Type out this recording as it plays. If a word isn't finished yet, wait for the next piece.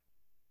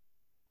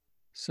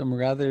Some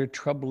rather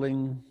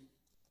troubling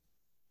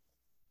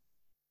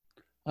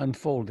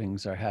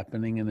unfoldings are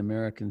happening in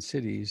American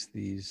cities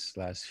these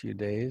last few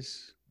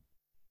days.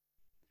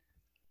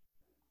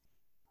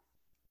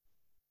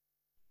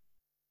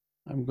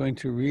 I'm going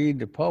to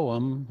read a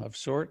poem of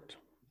sort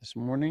this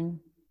morning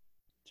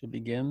to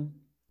begin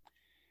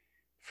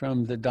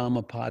from the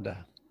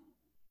Dhammapada.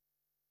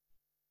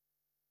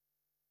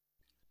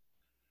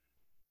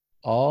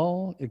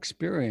 All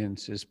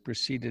experience is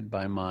preceded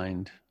by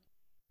mind,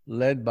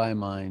 led by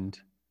mind,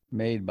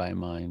 made by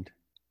mind.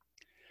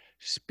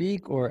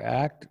 Speak or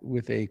act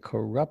with a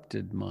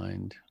corrupted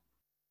mind,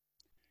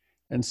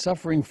 and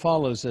suffering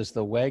follows as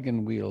the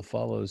wagon wheel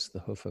follows the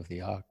hoof of the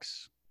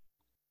ox.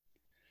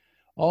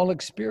 All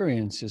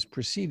experience is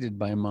preceded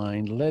by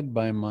mind, led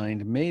by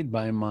mind, made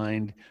by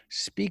mind.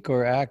 Speak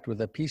or act with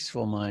a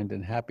peaceful mind,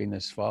 and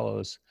happiness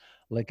follows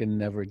like a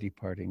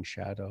never-departing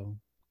shadow.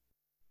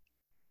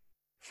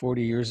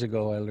 40 years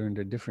ago, I learned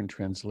a different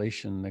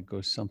translation that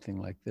goes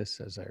something like this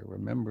as I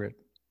remember it.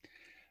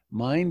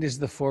 Mind is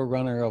the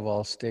forerunner of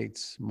all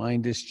states.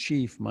 Mind is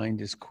chief, mind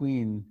is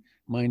queen,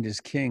 mind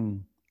is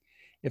king.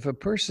 If a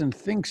person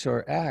thinks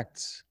or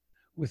acts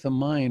with a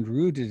mind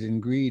rooted in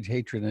greed,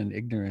 hatred, and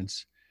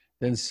ignorance,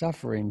 then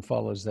suffering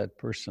follows that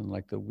person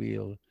like the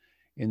wheel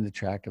in the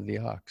track of the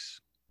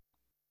ox.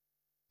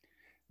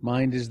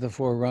 Mind is the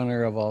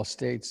forerunner of all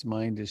states.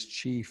 Mind is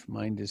chief,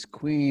 mind is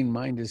queen,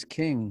 mind is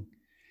king.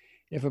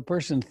 If a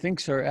person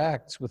thinks or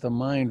acts with a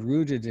mind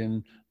rooted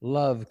in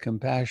love,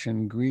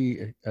 compassion,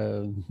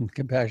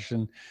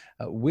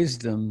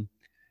 wisdom,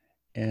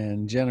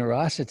 and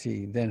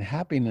generosity, then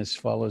happiness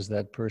follows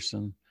that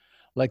person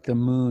like the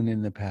moon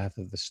in the path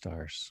of the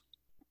stars.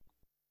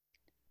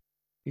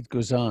 It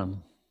goes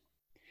on.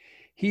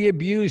 He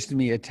abused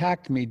me,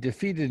 attacked me,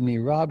 defeated me,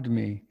 robbed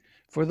me.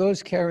 For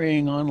those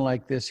carrying on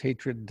like this,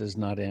 hatred does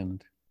not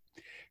end.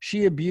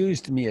 She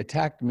abused me,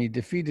 attacked me,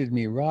 defeated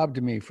me,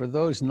 robbed me. For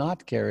those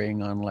not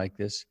carrying on like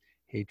this,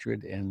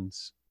 hatred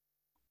ends.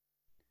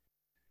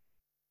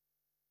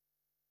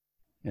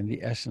 And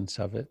the essence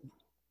of it,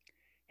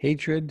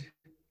 hatred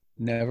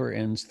never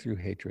ends through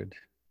hatred.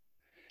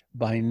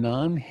 By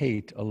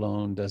non-hate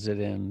alone does it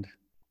end.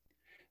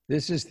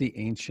 This is the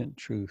ancient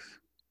truth.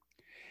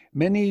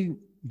 Many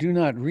do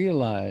not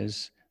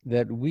realize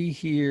that we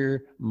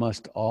here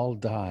must all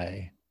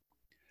die.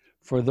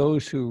 For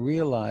those who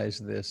realize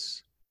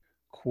this,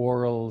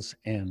 quarrels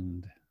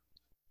end.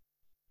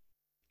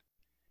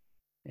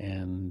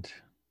 And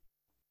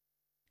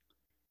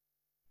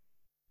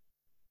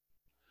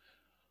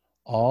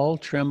all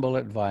tremble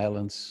at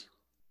violence,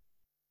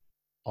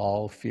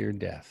 all fear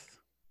death.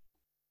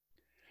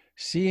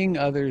 Seeing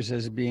others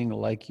as being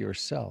like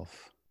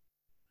yourself,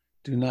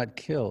 do not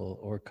kill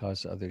or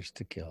cause others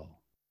to kill.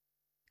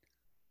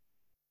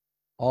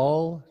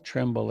 All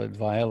tremble at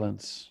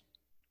violence.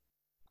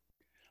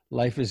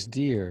 Life is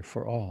dear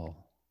for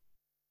all.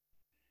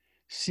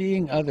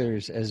 Seeing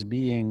others as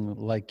being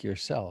like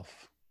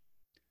yourself,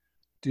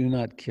 do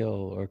not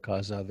kill or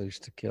cause others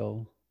to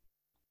kill.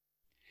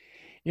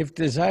 If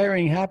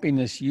desiring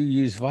happiness, you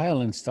use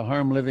violence to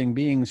harm living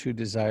beings who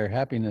desire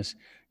happiness,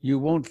 you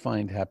won't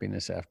find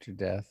happiness after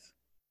death.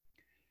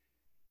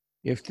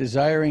 If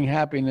desiring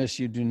happiness,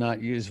 you do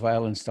not use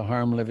violence to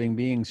harm living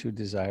beings who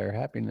desire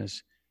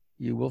happiness,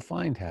 you will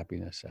find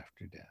happiness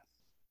after death.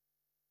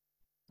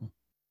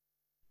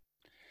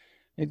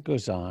 It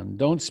goes on.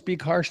 Don't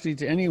speak harshly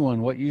to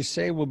anyone. What you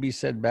say will be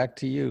said back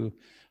to you.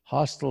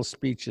 Hostile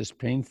speech is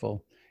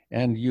painful,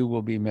 and you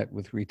will be met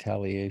with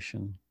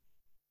retaliation.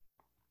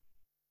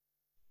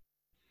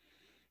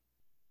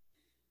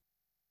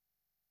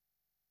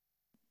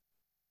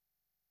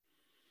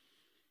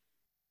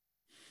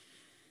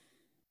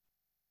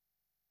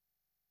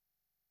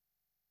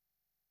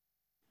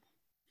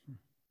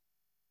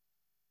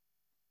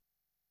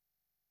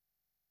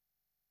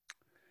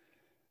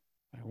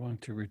 I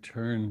want to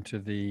return to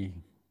the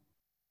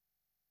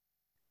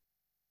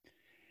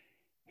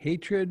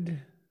hatred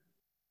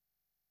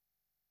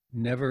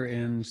never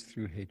ends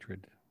through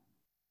hatred.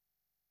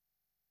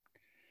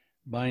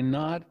 By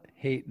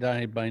non-hate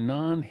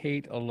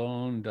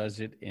alone does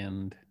it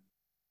end.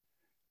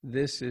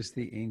 This is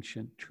the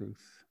ancient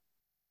truth.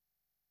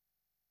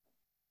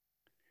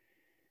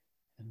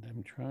 And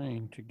I'm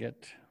trying to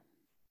get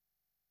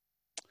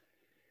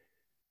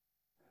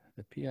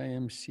the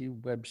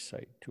PIMC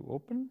website to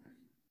open.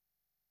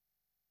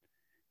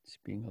 It's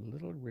being a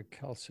little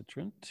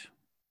recalcitrant.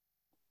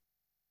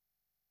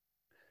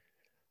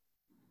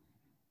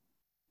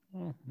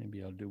 Oh,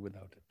 maybe I'll do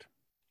without it.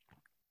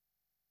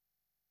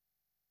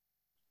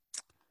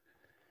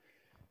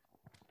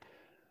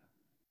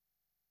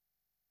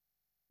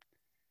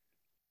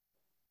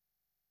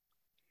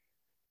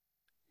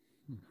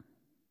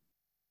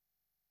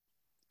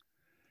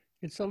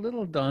 It's a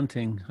little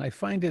daunting. I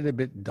find it a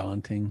bit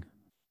daunting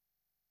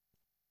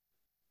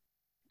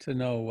to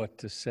know what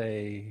to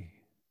say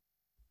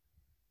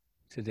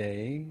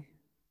today.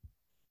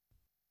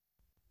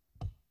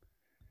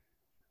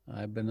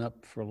 I've been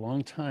up for a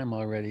long time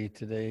already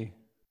today,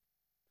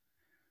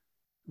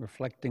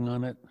 reflecting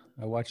on it.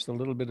 I watched a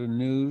little bit of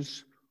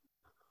news.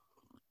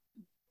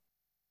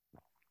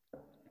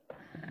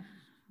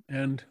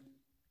 And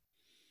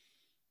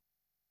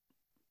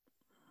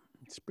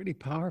it's pretty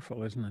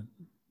powerful, isn't it?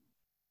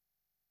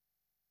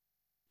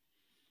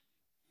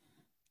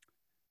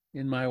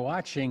 In my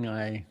watching,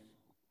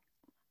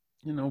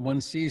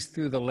 one sees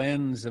through the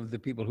lens of the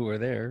people who are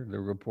there, the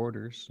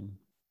reporters. And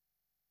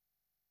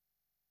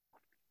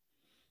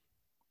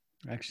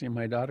actually,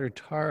 my daughter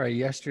Tara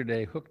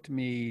yesterday hooked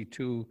me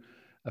to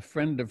a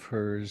friend of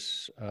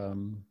hers,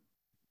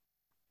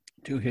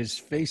 to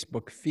his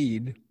Facebook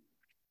feed.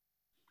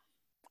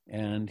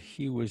 And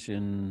he was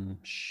in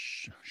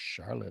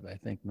Charlotte, I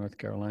think, North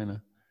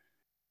Carolina.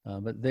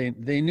 But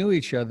they knew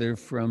each other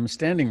from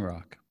Standing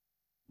Rock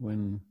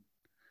when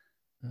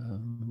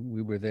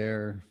we were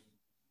there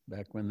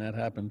back when that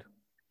happened.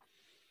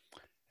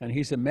 And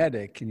he's a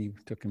medic, and he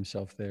took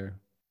himself there.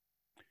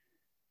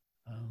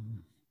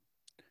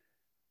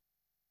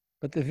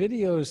 But the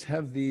videos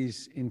have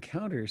these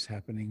encounters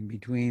happening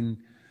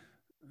between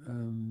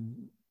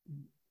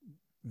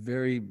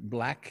very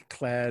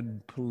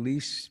black-clad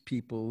police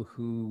people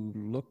who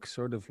look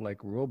sort of like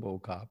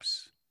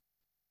RoboCops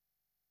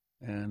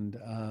and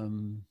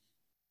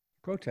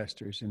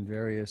protesters in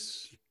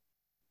various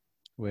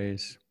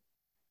ways.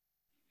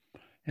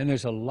 And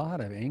there's a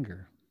lot of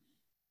anger.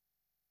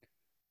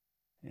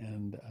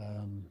 And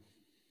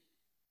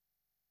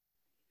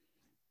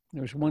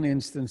there was one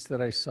instance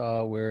that I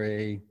saw where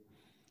a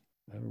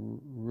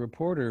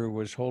reporter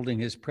was holding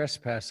his press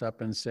pass up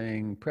and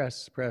saying,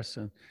 press, press,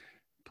 and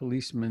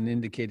policeman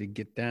indicated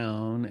get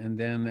down. And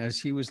then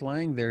as he was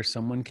lying there,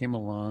 someone came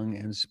along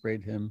and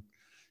sprayed him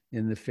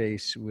in the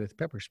face with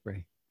pepper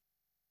spray.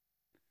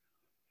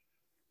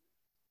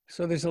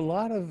 So there's a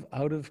lot of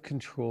out of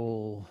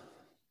control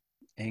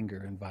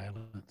anger and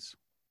violence.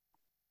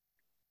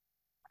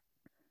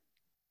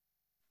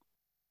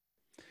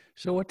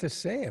 So what to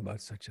say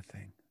about such a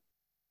thing?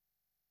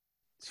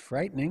 It's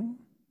frightening.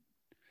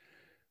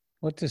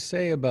 What to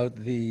say about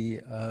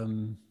the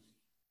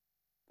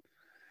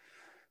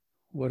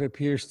what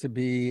appears to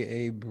be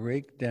a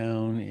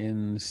breakdown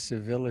in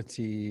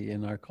civility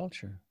in our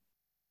culture?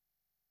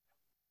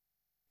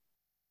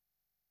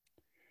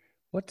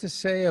 What to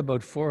say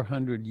about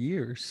 400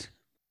 years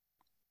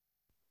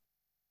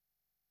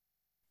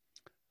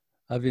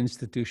of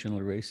institutional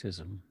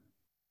racism?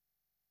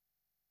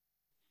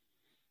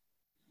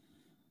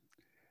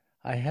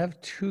 I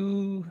have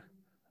two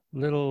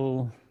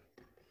little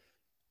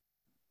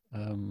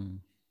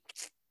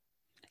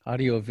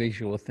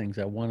audio-visual things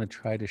I want to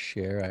try to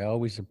share. I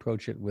always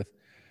approach it with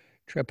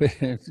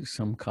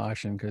some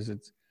caution because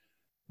it's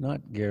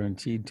not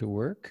guaranteed to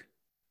work.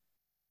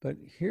 But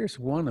here's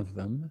one of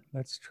them.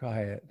 Let's try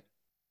it.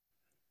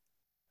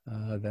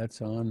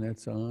 That's on,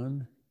 that's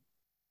on.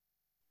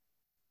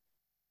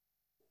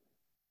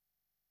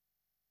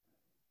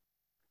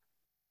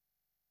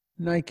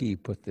 Nike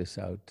put this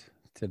out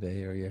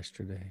today or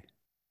yesterday.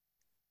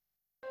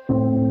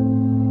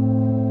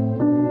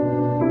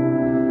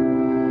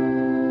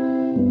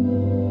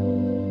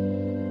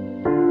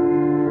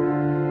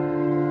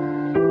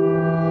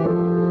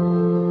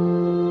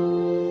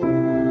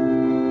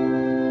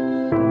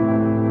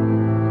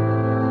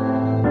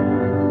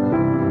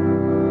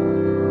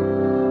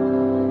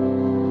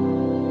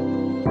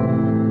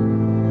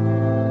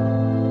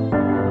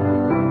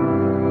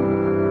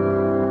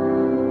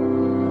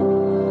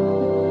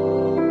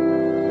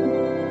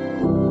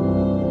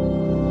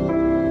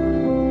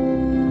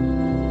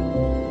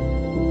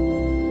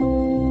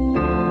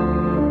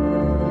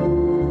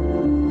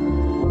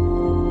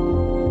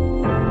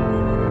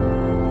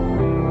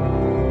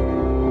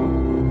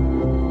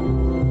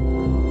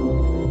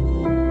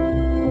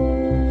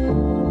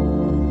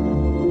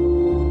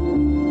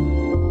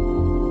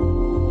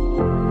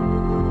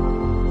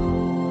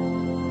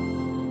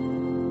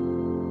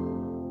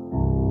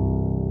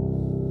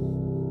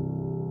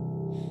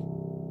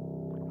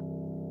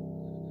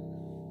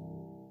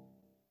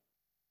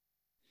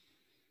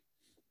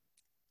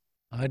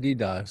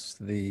 Adidas,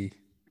 the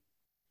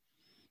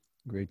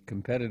great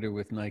competitor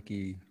with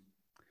Nike,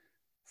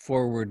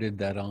 forwarded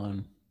that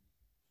on.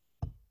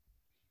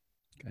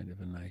 Kind of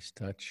a nice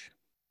touch.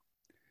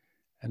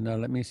 And now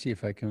let me see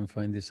if I can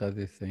find this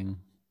other thing.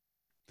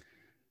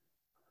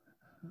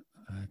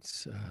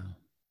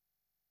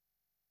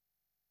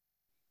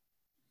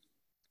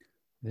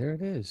 There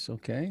it is.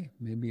 Okay,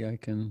 maybe I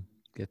can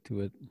get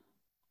to it.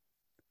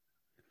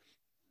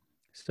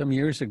 Some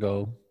years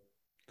ago,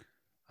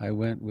 I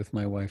went with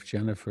my wife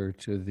Jennifer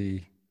to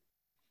the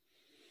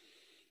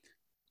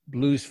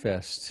Blues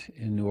Fest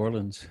in New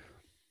Orleans.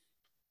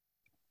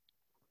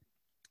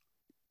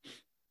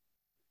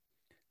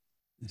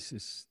 This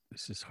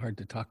is hard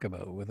to talk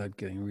about without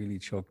getting really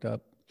choked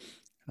up.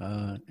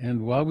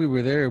 And while we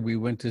were there, we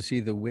went to see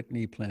the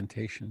Whitney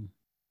Plantation.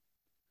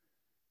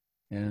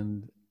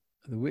 And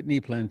the Whitney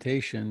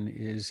Plantation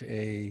is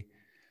a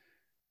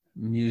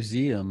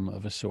museum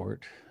of a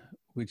sort,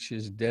 which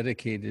is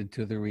dedicated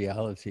to the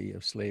reality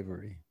of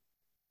slavery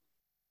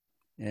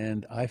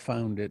And I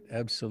found it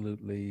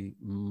absolutely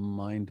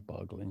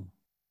mind-boggling.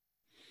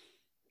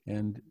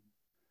 And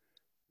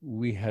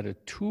we had a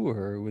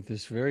tour with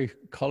this very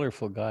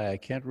colorful guy. I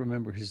can't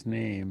remember his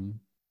name,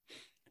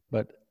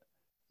 but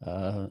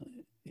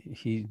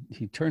he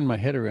turned my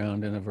head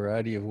around in a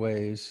variety of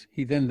ways.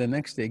 He then the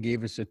next day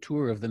gave us a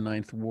tour of the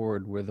Ninth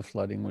Ward, where the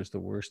flooding was the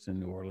worst in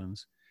New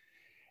Orleans,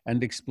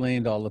 and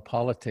explained all the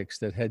politics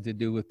that had to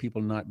do with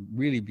people not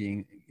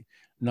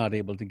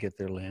able to get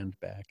their land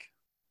back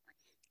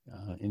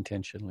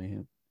intentionally.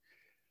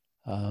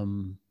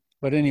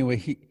 But anyway,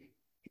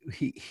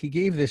 he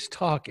gave this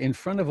talk in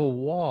front of a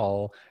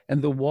wall,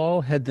 and the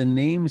wall had the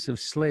names of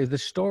slaves, the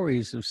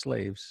stories of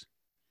slaves.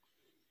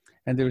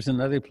 And there was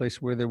another place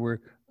where there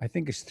were, I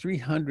think it's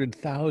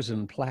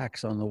 300,000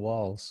 plaques on the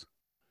walls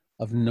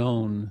of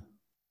known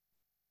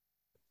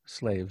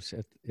slaves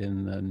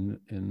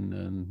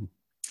in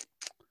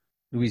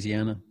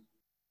Louisiana.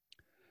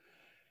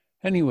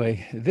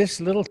 Anyway, this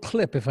little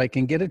clip, if I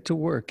can get it to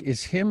work,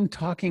 is him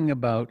talking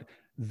about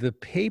the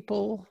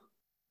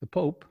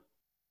Pope,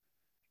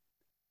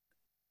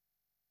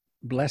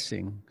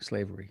 blessing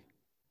slavery,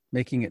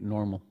 making it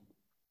normal.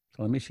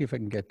 So let me see if I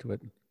can get to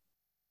it.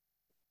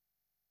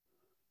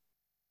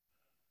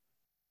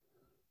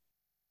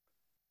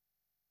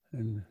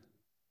 And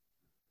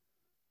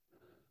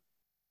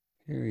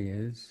here he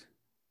is.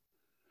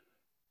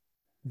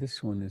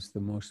 This one is the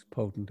most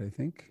potent, I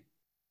think.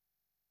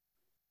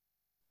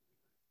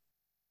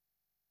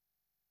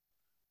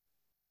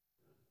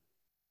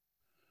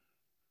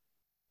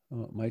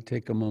 Oh, it might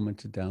take a moment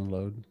to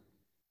download.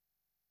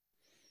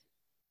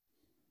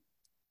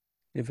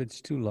 If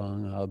it's too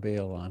long, I'll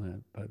bail on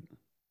it, but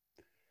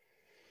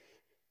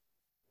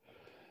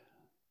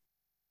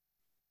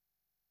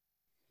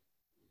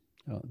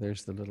oh,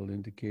 there's the little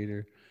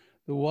indicator.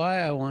 The why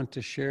I want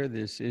to share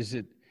this is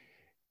it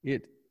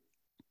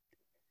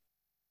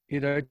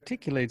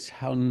articulates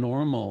how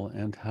normal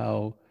and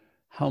how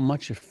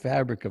much a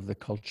fabric of the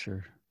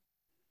culture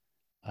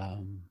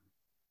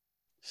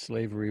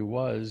slavery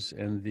was,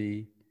 and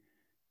the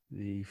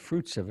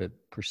fruits of it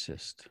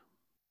persist.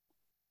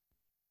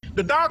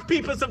 The dark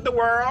peoples of the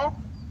world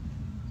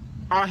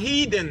are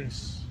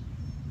heathens,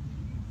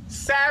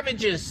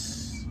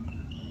 savages,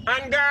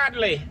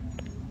 ungodly,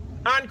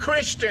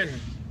 unchristian,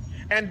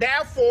 and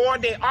therefore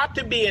they ought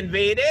to be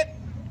invaded,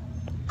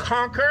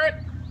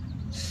 conquered,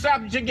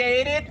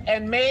 subjugated,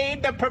 and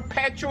made the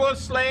perpetual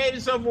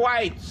slaves of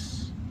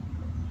whites.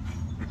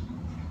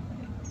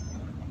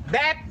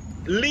 That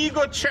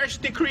legal church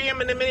decree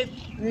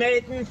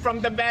emanating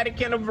from the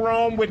Vatican of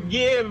Rome would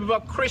give a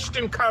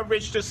Christian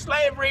coverage to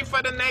slavery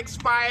for the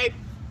next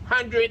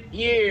 500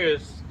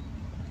 years.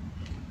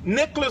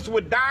 Nicholas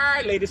would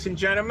die, ladies and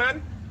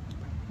gentlemen,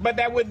 but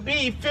there would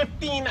be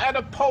 15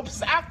 other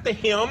popes after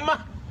him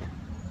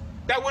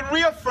that would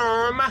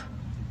reaffirm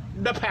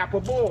the papal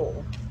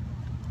bull.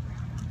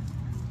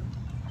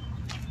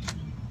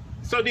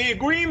 So the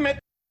agreement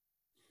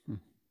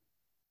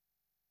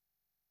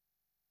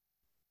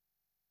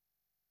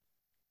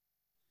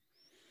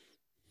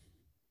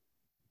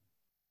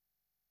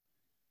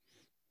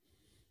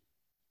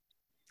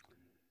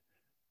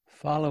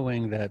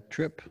following that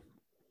trip,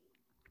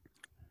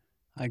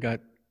 I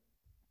got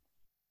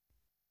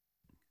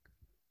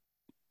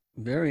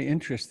very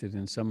interested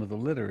in some of the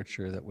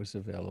literature that is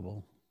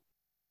available.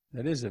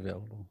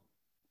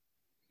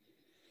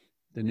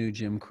 The New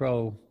Jim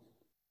Crow,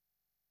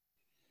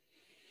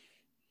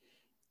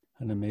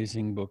 an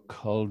amazing book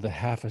called The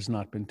Half Has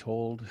Not Been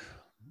Told,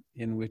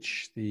 in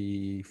which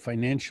the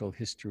financial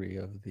history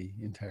of the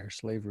entire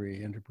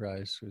slavery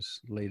enterprise was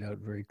laid out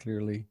very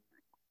clearly.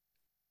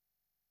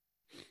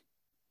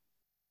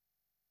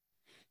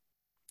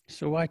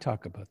 So why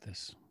talk about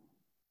this?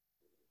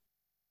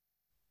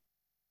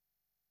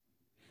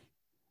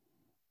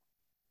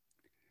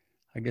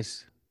 I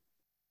guess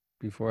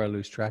before I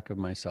lose track of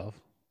myself,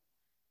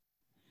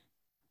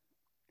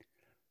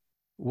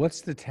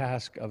 what's the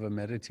task of a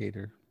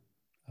meditator,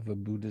 of a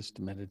Buddhist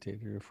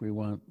meditator, if we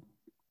want?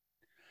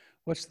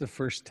 What's the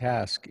first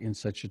task in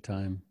such a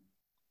time?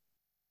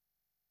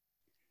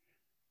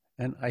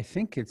 And I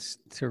think it's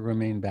to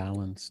remain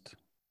balanced.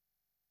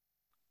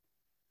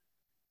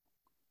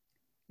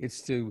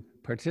 It's to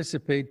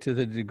participate to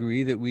the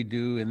degree that we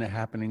do in the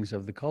happenings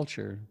of the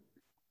culture,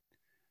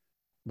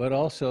 but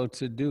also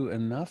to do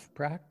enough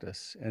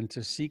practice and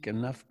to seek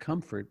enough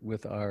comfort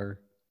with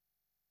our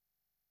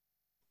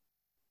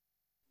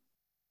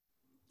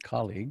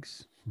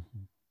colleagues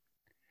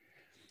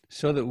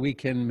so that we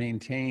can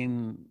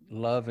maintain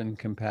love and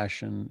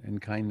compassion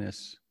and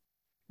kindness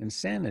and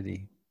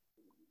sanity.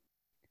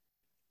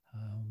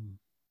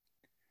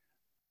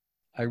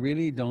 I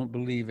really don't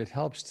believe it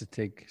helps to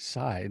take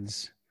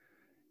sides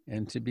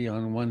and to be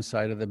on one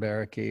side of the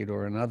barricade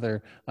or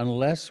another,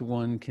 unless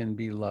one can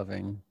be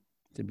loving,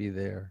 to be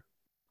there.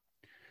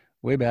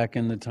 Way back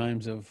in the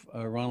times of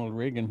Ronald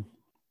Reagan,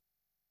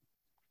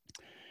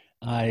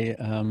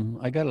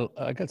 I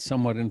got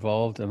somewhat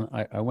involved, and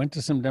I went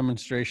to some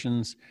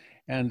demonstrations,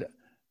 and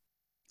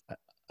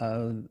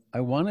I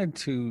wanted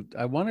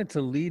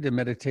to lead a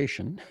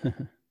meditation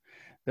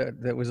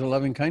that was a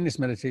loving kindness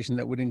meditation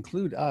that would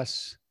include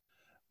us,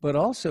 but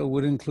also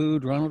would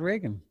include Ronald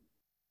Reagan.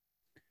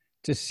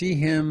 To see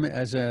him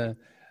as a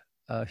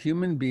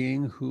human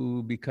being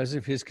who, because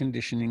of his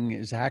conditioning,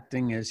 is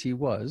acting as he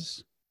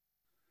was,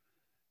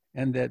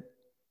 and that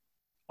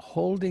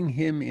holding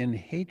him in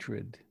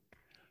hatred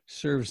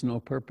serves no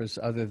purpose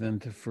other than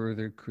to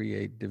further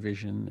create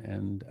division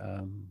and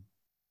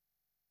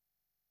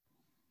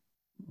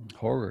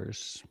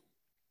horrors.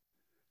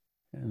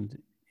 And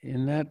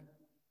in that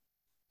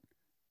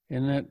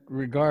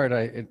regard,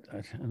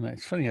 and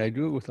it's funny, I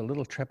do it with a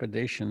little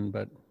trepidation,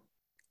 but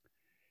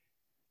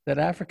that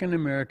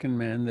African-American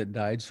man that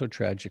died so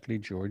tragically,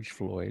 George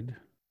Floyd,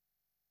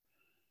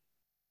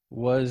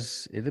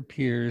 was, it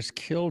appears,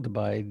 killed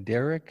by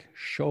Derek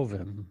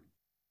Chauvin.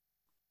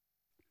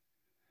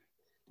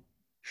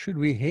 Should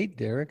we hate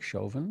Derek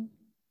Chauvin?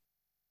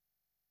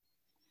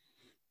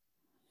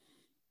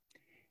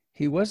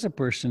 He was a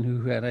person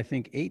who had, I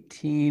think,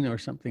 18 or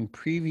something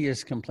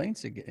previous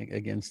complaints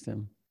against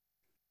him.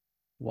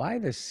 Why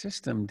the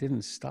system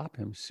didn't stop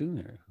him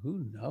sooner,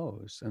 who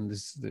knows? And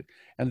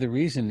the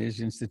reason is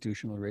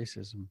institutional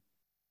racism.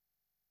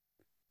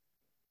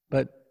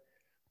 But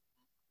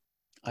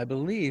I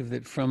believe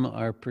that from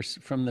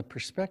the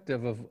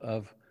perspective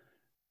of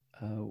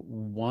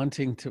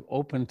wanting to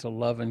open to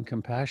love and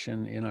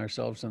compassion in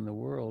ourselves and the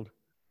world,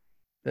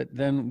 that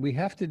then we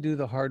have to do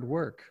the hard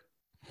work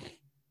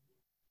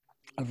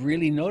of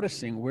really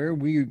noticing where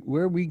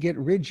we get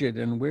rigid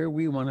and where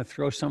we want to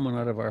throw someone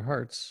out of our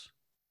hearts.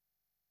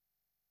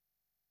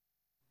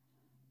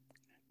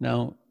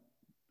 Now,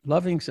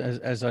 loving,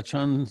 as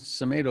Achan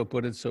Samedo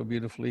put it so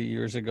beautifully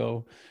years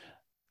ago,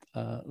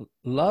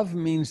 love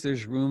means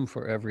there's room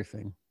for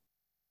everything.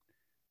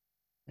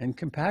 And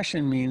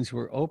compassion means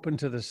we're open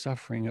to the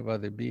suffering of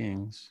other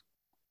beings.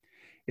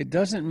 It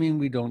doesn't mean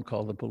we don't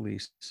call the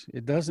police.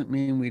 It doesn't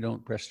mean we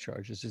don't press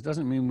charges. It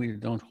doesn't mean we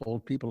don't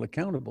hold people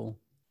accountable.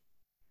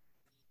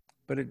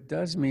 But it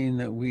does mean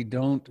that we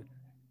don't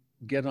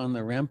get on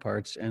the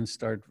ramparts and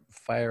start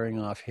firing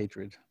off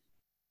hatred.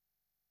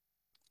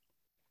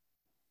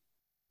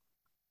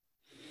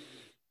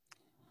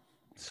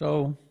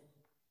 So,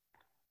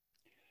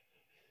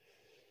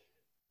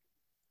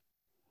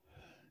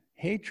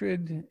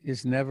 hatred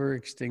is never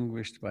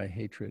extinguished by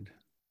hatred.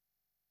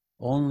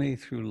 Only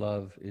through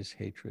love is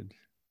hatred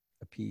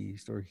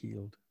appeased or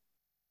healed.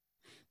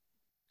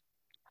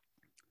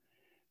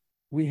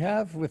 We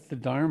have with the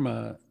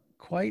Dharma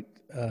quite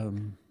a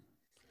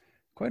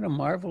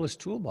marvelous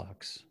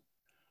toolbox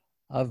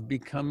of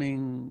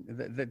becoming,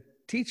 that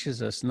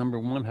teaches us, number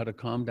one, how to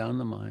calm down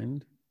the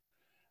mind.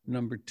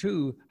 Number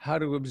two, how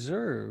to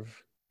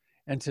observe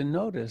and to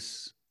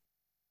notice,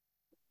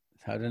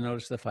 how to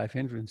notice the five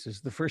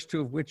hindrances, the first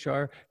two of which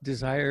are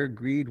desire,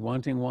 greed,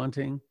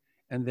 wanting,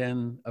 and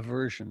then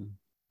aversion,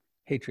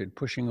 hatred,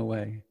 pushing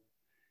away.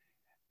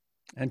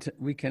 And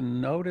we can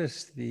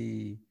notice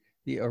the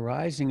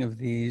arising of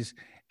these,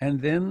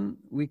 and then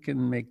we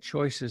can make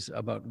choices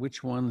about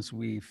which ones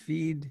we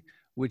feed,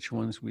 which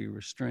ones we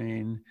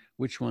restrain,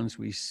 which ones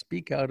we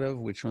speak out of,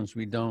 which ones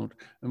we don't,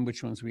 and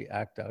which ones we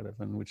act out of,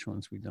 and which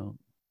ones we don't.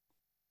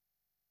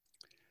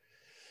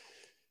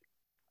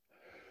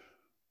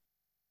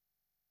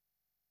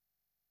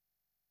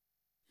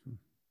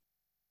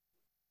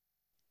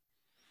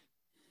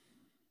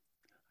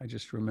 I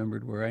just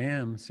remembered where I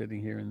am,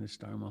 sitting here in this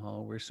Dharma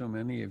hall, where so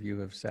many of you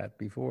have sat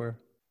before.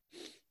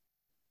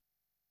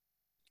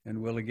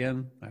 And will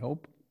again, I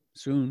hope,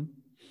 soon.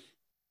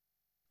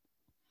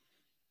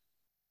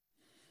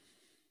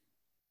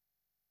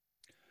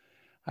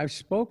 I've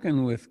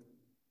spoken with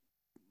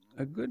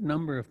a good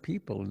number of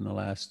people in the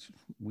last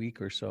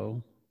week or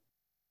so,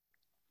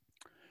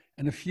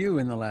 and a few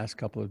in the last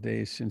couple of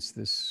days since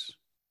this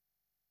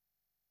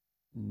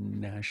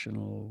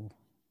national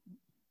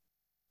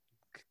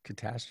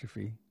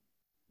catastrophe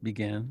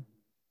began.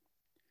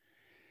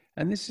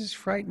 And this is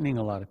frightening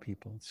a lot of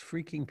people. It's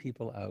freaking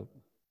people out.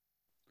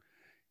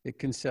 It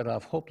can set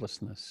off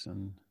hopelessness,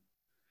 and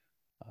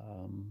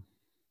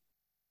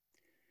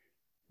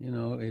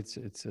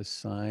it's a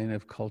sign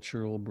of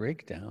cultural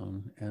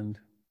breakdown, and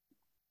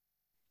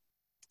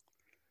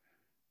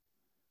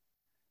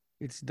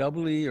it's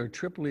doubly or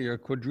triply or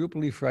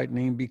quadruply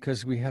frightening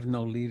because we have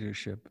no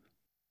leadership.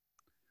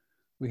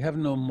 We have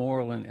no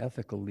moral and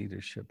ethical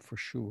leadership, for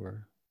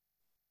sure.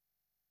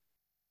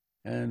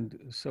 And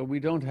so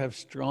we don't have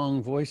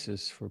strong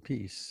voices for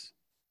peace,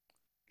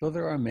 though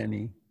there are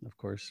many, of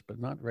course, but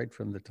not right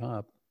from the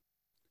top.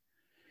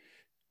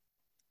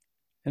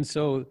 And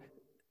so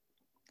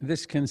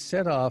this can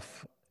set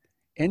off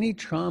any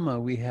trauma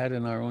we had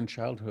in our own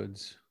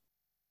childhoods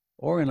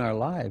or in our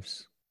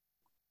lives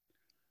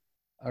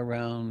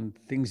around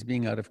things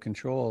being out of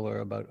control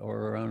or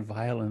around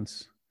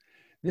violence.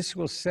 This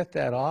will set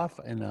that off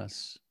in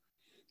us,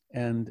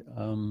 and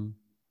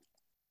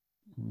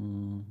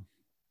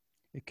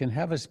it can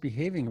have us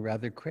behaving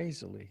rather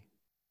crazily.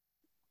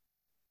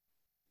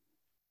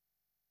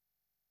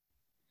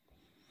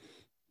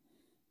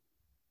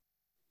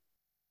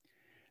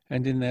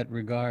 And in that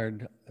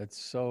regard,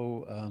 it's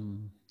so,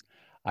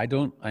 I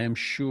am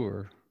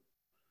sure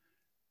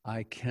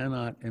I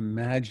cannot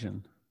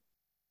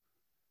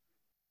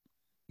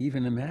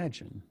even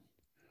imagine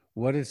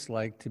what it's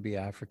like to be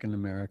African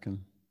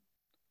American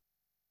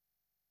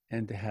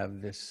and to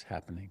have this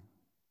happening.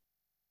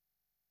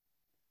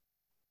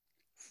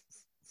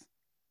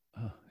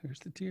 Oh, here's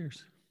the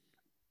tears.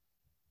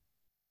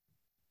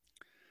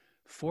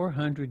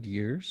 400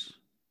 years,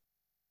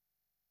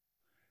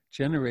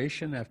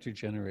 generation after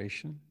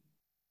generation.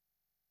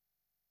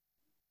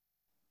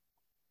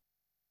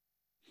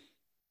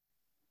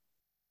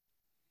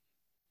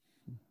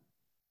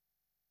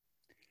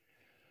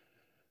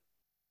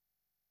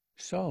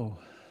 So,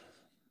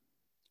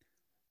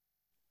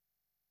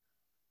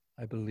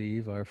 I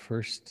believe our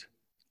first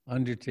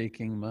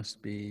undertaking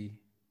must be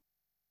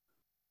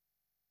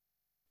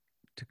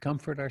to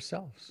comfort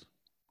ourselves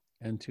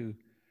and to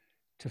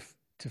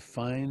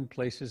find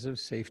places of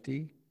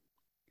safety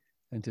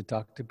and to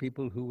talk to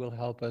people who will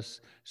help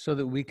us so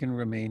that we can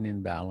remain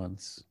in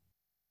balance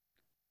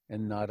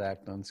and not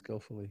act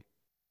unskillfully.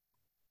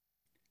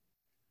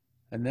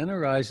 And then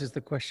arises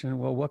the question,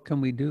 well, what can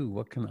we do?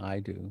 What can I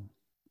do?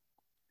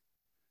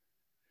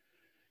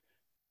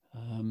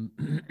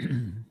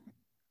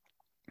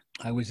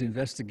 I was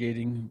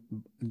investigating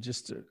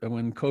just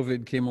when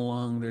COVID came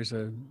along. There's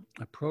a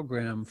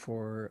program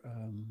for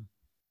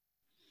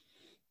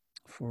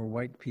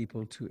white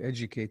people to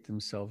educate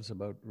themselves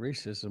about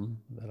racism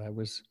that I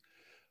was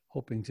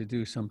hoping to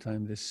do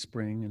sometime this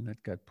spring, and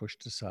that got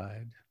pushed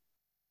aside.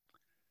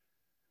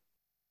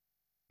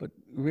 But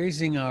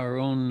raising our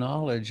own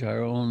knowledge,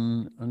 our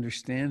own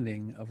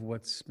understanding of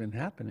what's been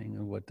happening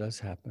and what does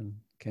happen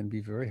can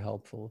be very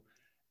helpful,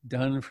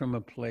 done from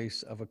a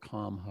place of a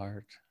calm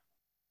heart,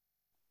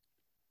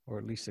 or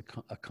at least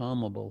a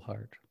calmable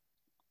heart.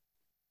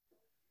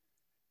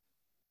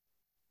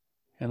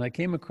 And I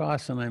came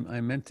across, and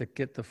I meant to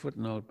get the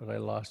footnote, but I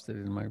lost it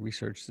in my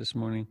research this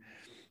morning.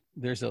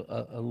 There's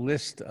a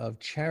list of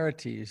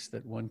charities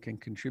that one can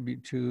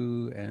contribute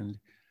to, and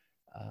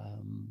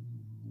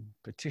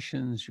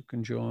petitions you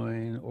can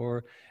join,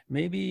 or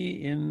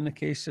maybe in the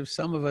case of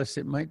some of us,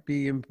 it might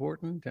be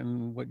important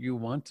and what you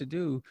want to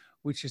do,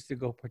 which is to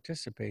go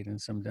participate in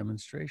some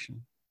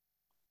demonstration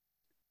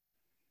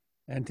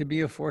and to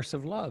be a force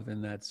of love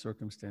in that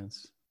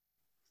circumstance.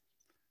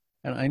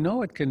 And I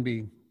know it can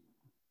be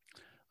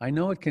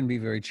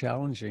very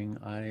challenging.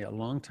 A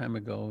long time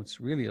ago,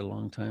 it's really a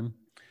long time,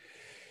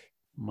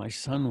 my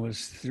son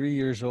was 3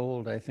 years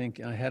old, I think.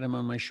 I had him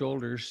on my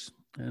shoulders,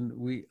 and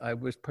I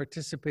was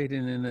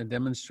participating in a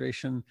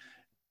demonstration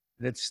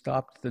that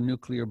stopped the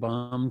nuclear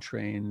bomb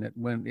train. It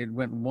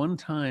went one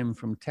time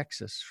from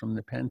Texas, from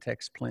the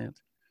Pantex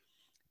plant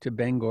to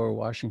Bangor,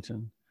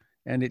 Washington,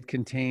 and it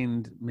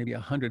contained maybe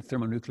 100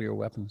 thermonuclear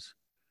weapons.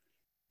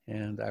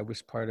 And I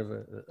was part of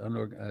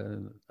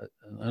an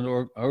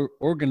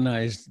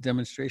organized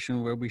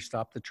demonstration where we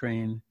stopped the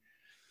train,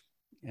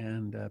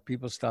 and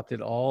people stopped it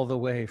all the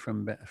way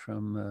from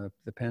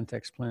the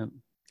Pantex plant.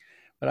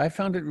 But I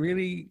found it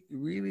really,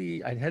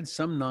 really, I'd had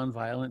some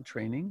nonviolent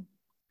training,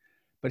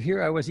 but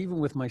here I was, even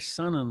with my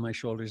son on my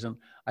shoulders, and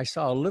I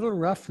saw a little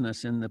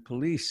roughness in the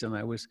police, and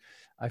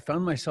I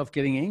found myself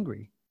getting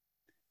angry,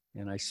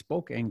 and I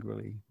spoke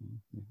angrily.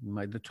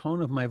 The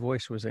tone of my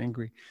voice was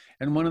angry.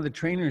 And one of the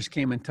trainers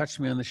came and touched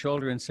me on the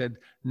shoulder and said,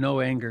 "No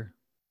anger."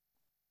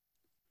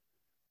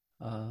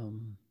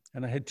 And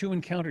I had 2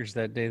 encounters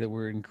that day that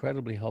were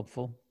incredibly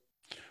helpful.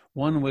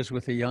 One was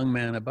with a young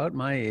man about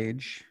my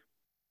age,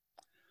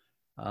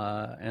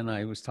 and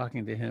I was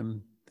talking to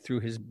him through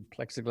his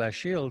plexiglass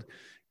shield,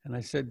 and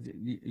I said,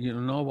 "You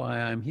know why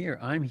I'm here?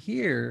 I'm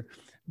here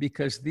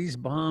because these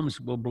bombs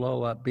will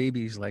blow up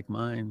babies like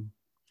mine."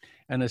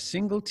 And a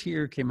single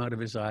tear came out of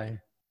his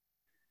eye,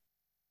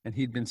 and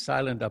he'd been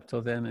silent up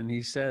till then, and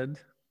he said,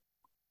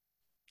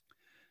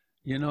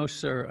 "You know,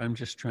 sir, I'm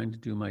just trying to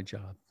do my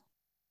job."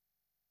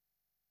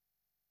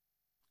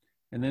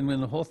 And then when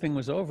the whole thing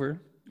was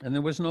over, and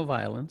there was no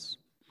violence,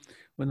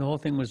 when the whole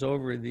thing was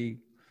over, the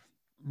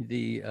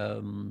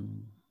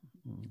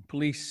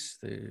police,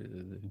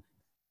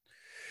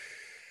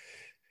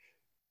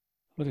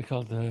 what do you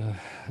call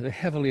the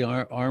heavily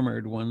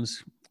armored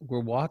ones, were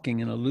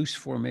walking in a loose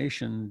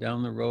formation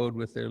down the road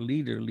with their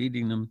leader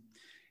leading them.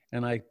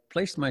 And I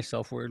placed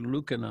myself where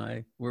Luke and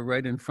I were,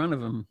 right in front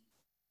of him.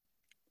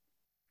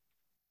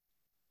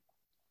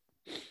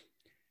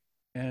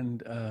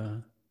 And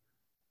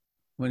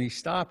when he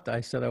stopped,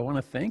 I said, "I want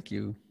to thank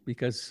you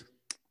because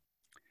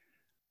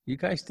you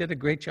guys did a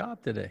great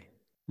job today.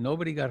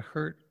 Nobody got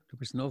hurt. There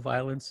was no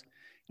violence."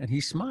 And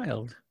he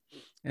smiled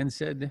and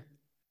said,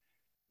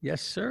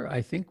 "Yes, sir,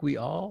 I think we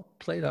all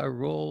played our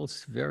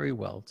roles very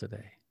well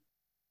today."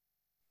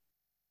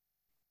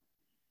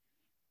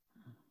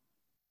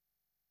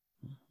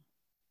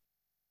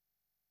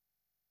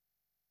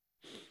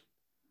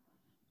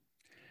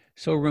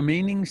 So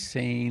remaining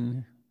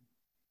sane,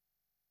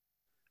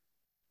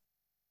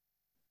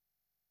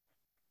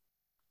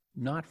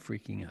 not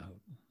freaking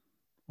out,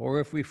 Or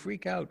if we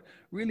freak out,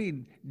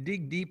 really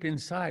dig deep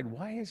inside.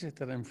 Why is it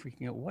that I'm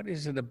freaking out? What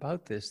is it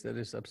about this that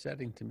is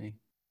upsetting to me?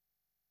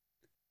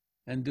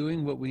 And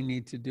doing what we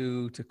need to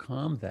do to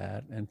calm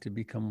that and to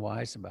become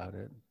wise about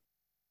it.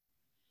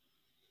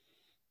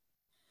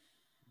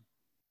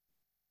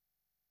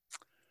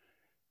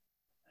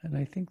 And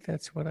I think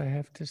that's what I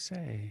have to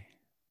say.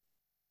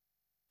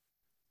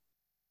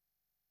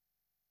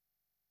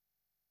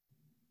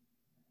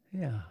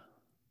 Yeah.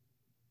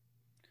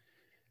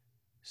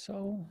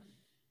 So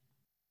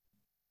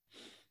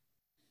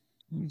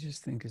let me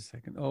just think a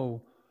second.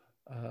 Oh,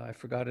 I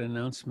forgot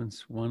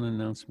announcements. One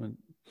announcement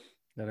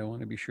that I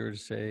want to be sure to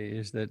say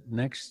is that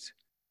next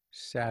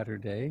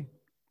Saturday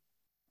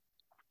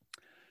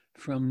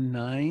from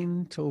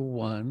 9 till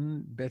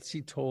 1,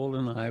 Betsy Toll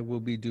and I will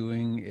be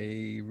doing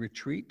a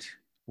retreat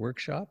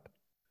workshop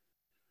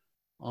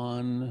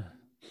on,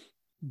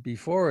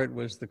 before it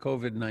was the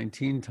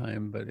COVID-19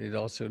 time, but it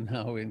also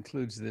now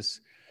includes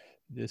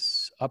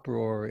this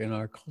uproar in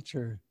our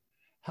culture,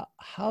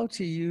 how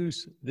to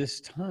use this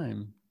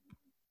time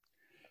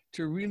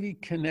to really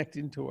connect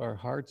into our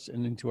hearts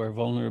and into our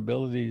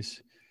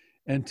vulnerabilities,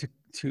 and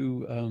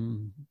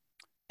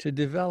to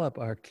develop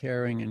our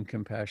caring and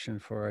compassion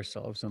for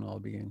ourselves and all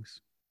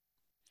beings.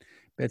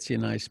 Betsy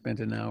and I spent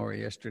an hour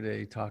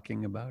yesterday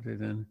talking about it,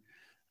 and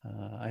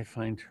I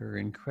find her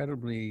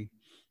incredibly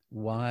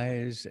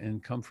wise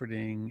and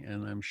comforting,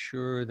 and I'm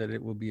sure that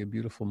it will be a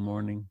beautiful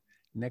morning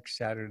next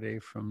Saturday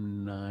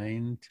from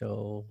 9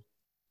 till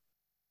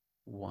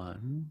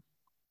 1.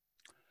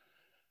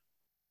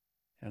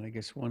 And I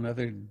guess one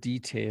other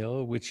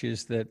detail, which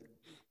is that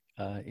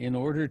in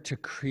order to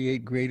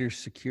create greater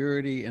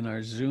security in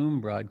our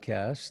Zoom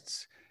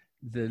broadcasts,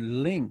 the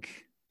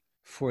link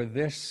for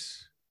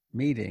this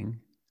meeting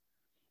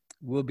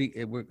will be,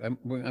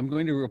 I'm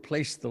going to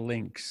replace the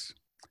links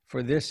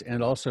for this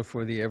and also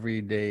for the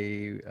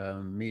everyday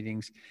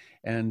meetings.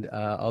 And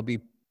I'll be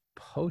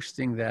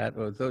posting that,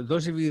 or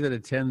those of you that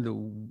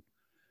attend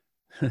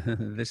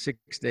the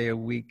 6 day a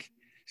week,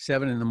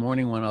 7 in the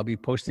morning one, I'll be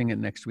posting it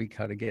next week,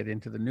 how to get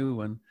into the new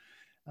one.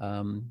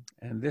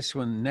 And this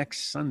one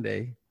next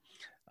Sunday,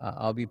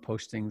 I'll be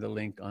posting the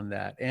link on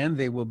that. And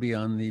they will be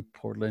on the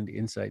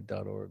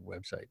portlandinsight.org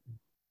website.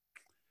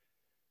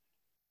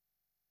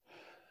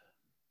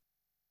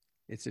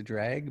 It's a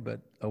drag, but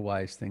a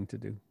wise thing to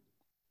do.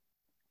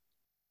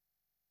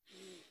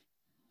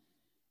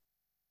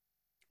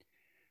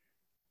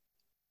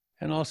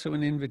 And also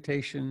an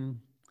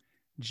invitation.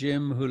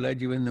 Jim, who led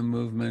you in the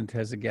movement,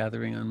 has a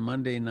gathering on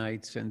Monday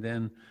nights, and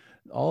then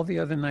all the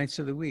other nights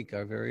of the week,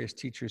 our various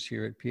teachers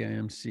here at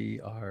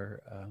PIMC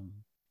are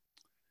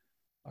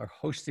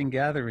hosting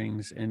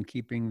gatherings and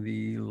keeping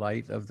the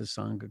light of the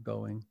Sangha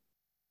going.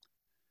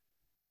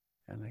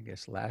 And I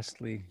guess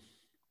lastly,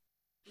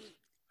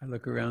 I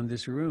look around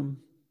this room.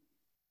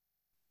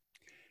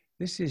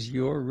 This is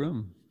your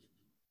room.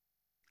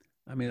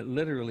 I mean, it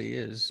literally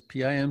is.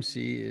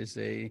 PIMC is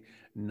a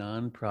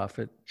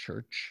nonprofit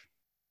church,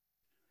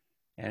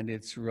 and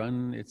it's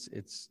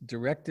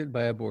directed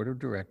by a board of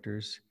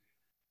directors.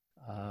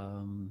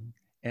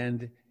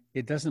 And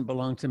it doesn't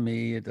belong to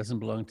me. It doesn't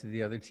belong to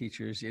the other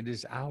teachers. It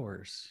is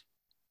ours.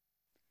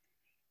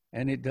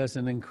 And it does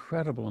an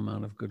incredible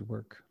amount of good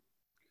work.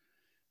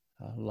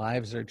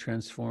 Lives are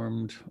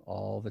transformed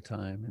all the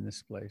time in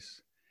this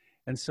place.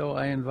 And so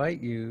I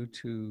invite you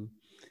to,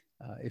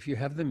 if you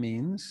have the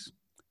means,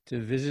 to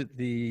visit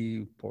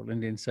the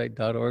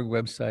portlandinsight.org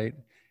website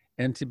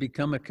and to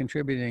become a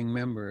contributing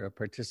member, a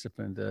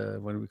participant,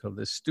 what do we call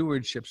this,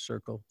 stewardship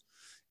circle,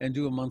 and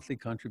do a monthly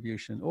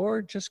contribution,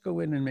 or just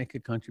go in and make a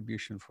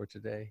contribution for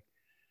today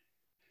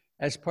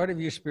as part of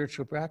your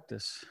spiritual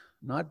practice,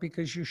 not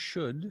because you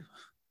should.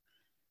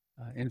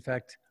 In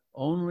fact,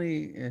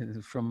 only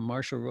from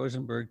Marshall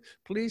Rosenberg,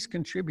 please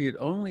contribute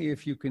only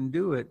if you can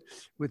do it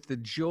with the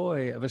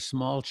joy of a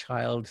small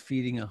child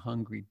feeding a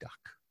hungry duck.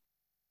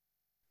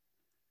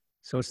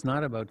 So it's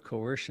not about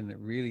coercion. It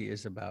really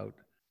is about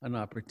an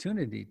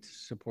opportunity to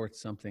support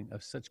something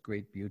of such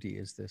great beauty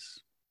as this.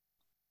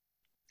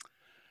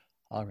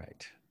 All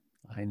right,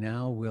 I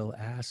now will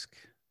ask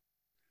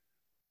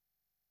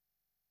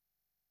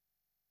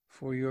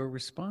for your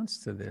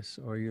response to this,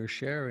 or your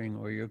sharing,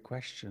 or your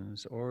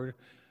questions, or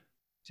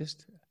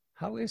just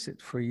how is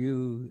it for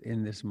you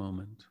in this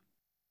moment?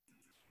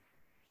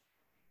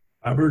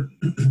 Robert,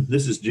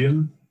 this is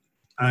Jim.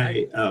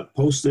 I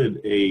posted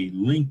a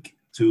link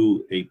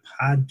to a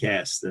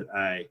podcast that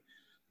I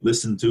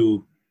listened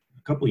to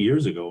a couple of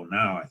years ago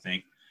now, I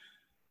think,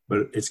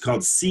 but it's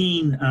called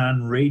Seen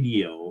on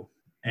Radio.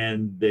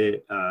 And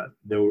there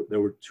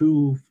were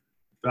two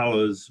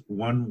fellows,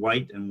 one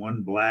white and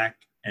one black,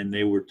 and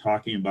they were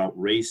talking about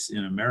race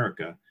in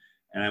America.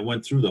 And I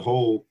went through the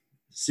whole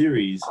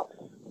series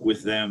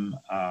with them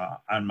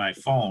on my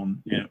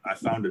phone, and I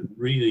found it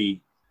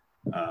really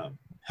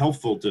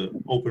helpful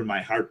to open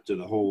my heart to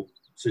the whole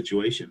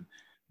situation.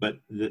 But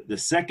the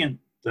second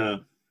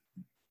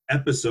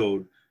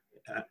episode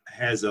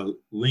has a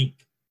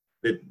link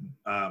that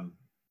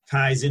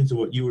ties into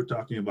what you were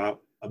talking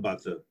about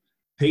the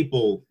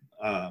papal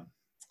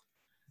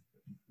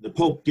the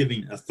Pope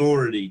giving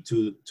authority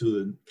to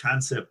the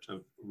concept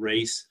of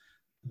race.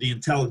 The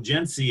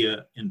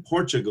intelligentsia in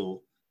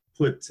Portugal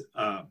put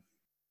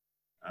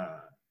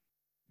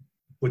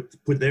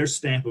their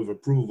stamp of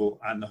approval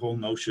on the whole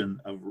notion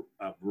of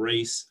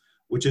race,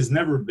 which has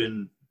never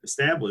been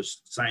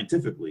established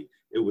scientifically.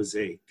 It was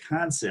a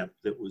concept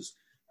that was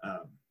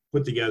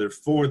put together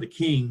for the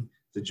king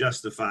to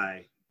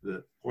justify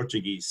the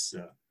Portuguese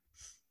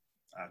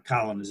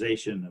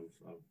colonization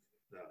of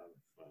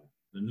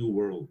the New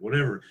World,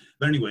 whatever.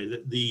 But anyway,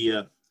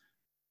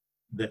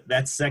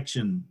 that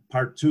section,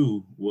 part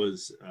 2,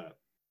 was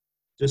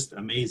just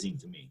amazing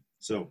to me.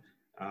 So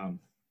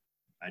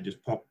I just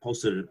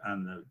posted it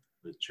on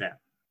the chat.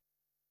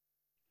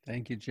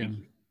 Thank you, Jim. Thank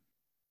you.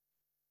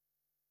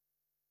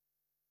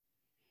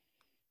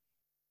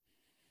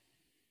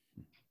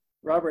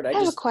 Robert, I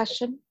have a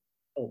question.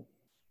 Oh,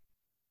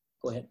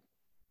 go ahead.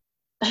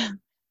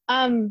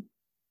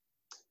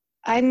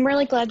 I'm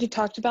really glad you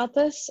talked about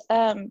this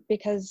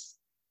because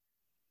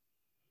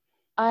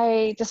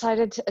I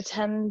decided to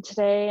attend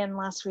today and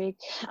last week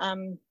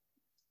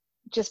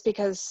just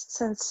because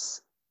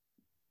since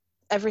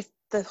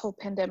the whole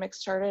pandemic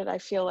started, I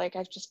feel like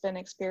I've just been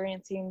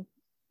experiencing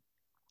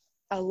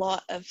a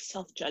lot of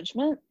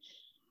self-judgment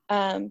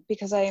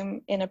because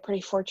I'm in a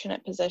pretty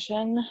fortunate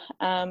position.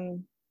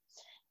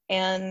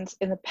 And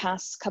in the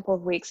past couple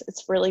of weeks,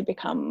 it's really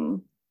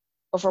become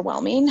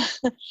overwhelming.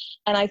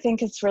 And I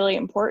think it's really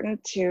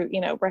important to,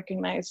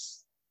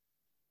 recognize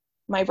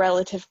my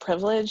relative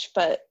privilege,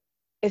 but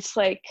it's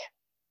like,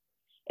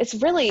 it's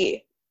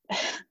really,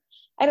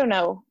 I don't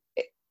know.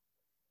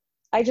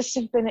 I just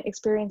have been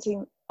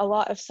experiencing a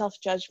lot of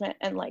self-judgment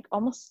and like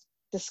almost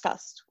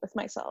disgust with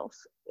myself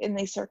in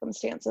these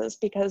circumstances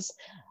because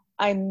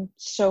I'm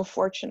so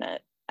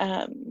fortunate.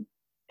 And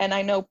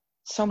I know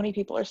so many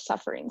people are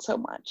suffering so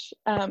much.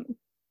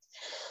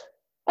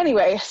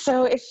 Anyway,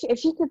 so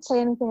if you could say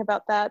anything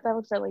about that, that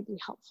would really be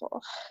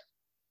helpful.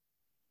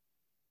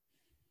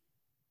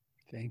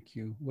 Thank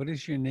you. What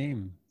is your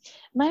name?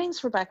 My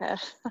name's Rebecca.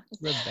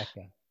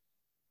 Rebecca.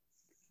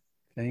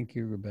 Thank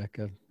you,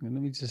 Rebecca. And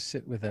let me just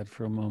sit with that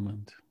for a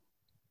moment.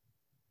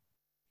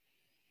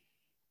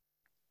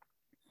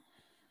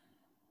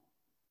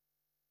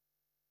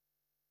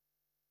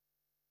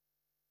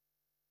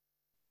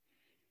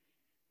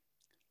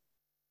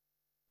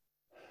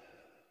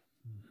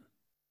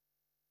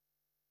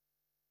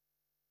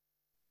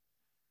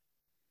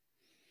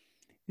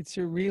 It's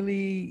a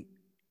really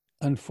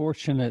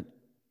unfortunate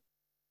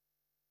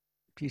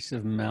piece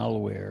of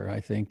malware, I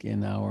think,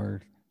 in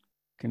our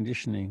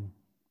conditioning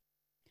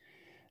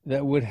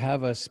that would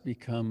have us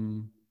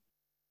become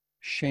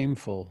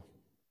shameful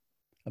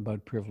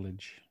about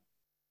privilege.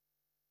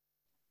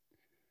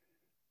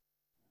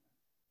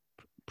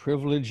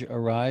 Privilege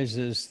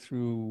arises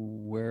through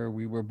where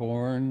we were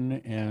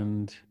born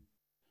and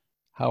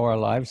how our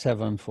lives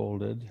have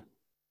unfolded.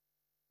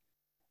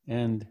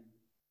 And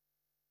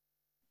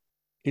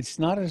it's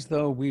not as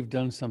though we've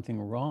done something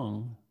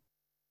wrong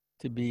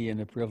to be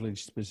in a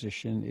privileged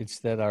position. It's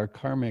that our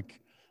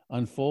karmic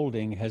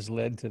unfolding has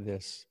led to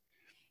this.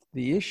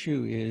 The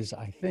issue is,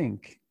 I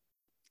think,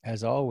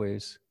 as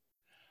always,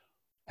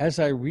 as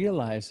I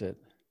realize it,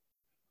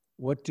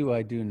 what do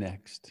I do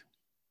next?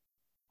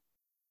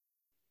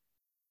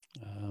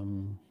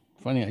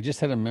 Funny, I just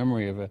had a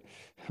memory of a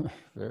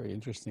very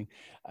interesting.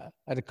 I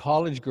had a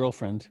college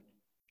girlfriend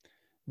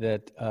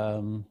that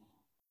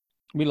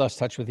we lost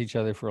touch with each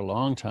other for a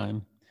long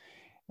time.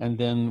 And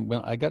then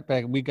when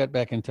we got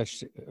back in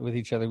touch with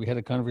each other, we had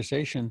a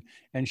conversation,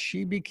 and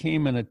she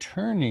became an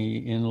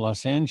attorney in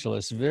Los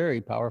Angeles,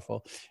 very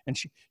powerful. And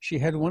she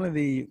had one of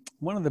the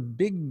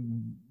big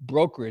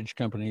brokerage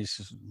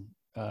companies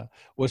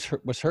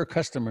was her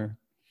customer.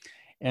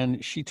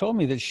 And she told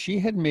me that she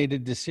had made a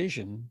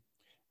decision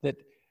that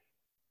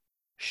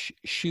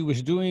she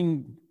was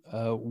doing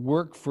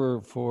work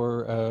for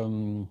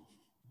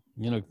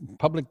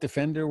public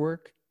defender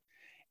work.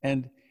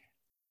 And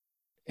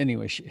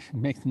anyway,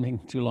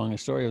 making too long a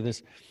story of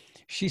this,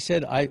 she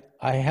said, I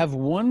have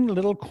one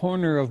little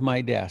corner of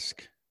my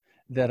desk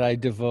that I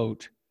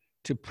devote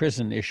to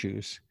prison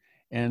issues.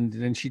 And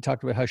then she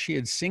talked about how she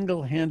had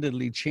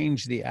single-handedly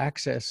changed the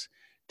access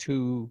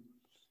to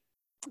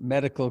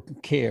medical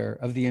care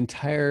of the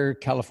entire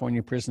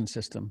California prison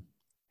system.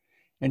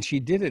 And she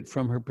did it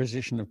from her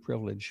position of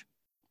privilege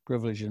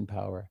and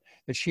power,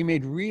 that she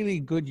made really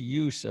good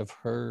use of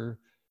her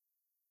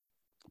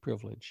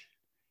privilege.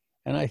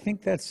 And I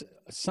think that's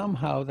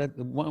somehow that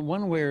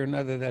one way or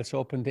another that's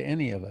open to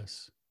any of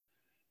us.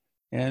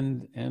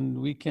 And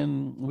we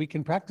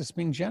can practice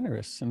being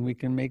generous, and we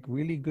can make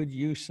really good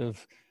use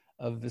of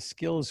the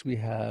skills we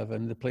have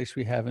and the place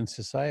we have in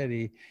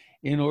society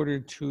in order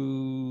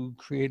to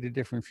create a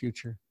different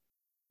future.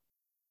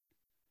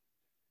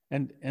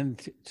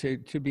 And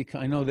to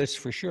become, I know this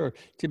for sure,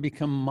 to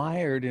become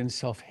mired in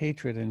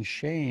self-hatred and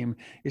shame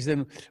is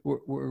then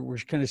we're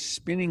kind of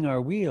spinning our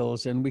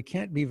wheels, and we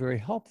can't be very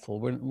helpful.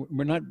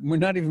 We're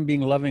not even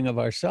being loving of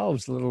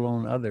ourselves, let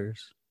alone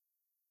others.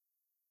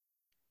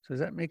 So is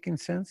that making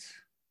sense?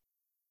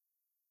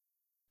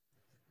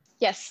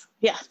 Yes,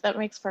 yeah, that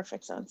makes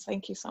perfect sense.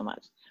 Thank you so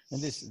much.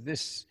 And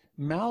this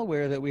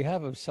malware that we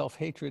have of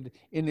self-hatred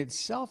in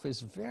itself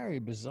is very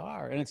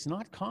bizarre, and it's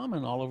not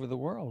common all over the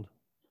world.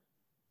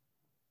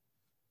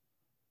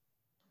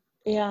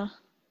 Yeah.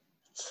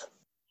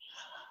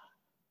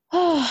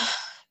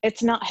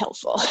 It's not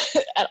helpful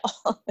at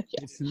all.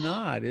 Yeah. It's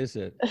not, is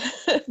it?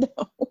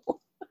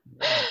 No.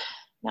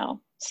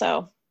 No.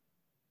 So,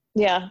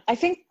 yeah, I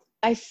think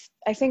I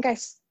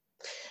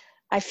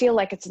feel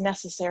like it's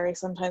necessary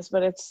sometimes,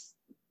 but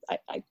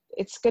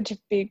it's good to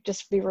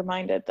be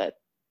reminded that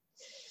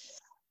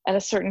at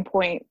a certain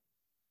point,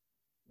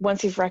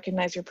 once you've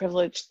recognized your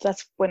privilege,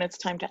 that's when it's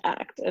time to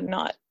act and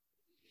not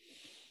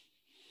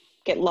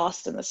get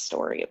lost in the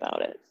story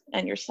about it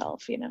and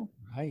yourself, you know?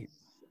 Right.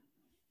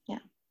 Yeah.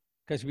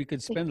 Because we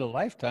could spend a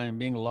lifetime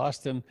being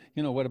lost in,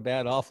 what a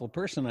bad, awful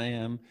person I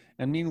am.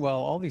 And meanwhile,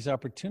 all these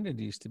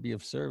opportunities to be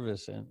of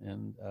service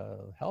and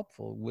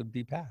helpful would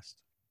be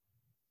passed.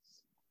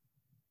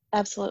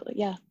 Absolutely.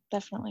 Yeah,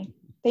 definitely.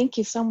 Thank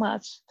you so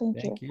much. Thank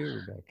you. Thank you,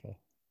 Rebecca.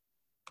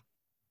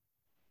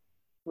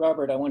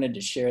 Robert, I wanted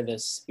to share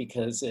this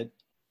because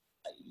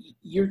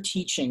your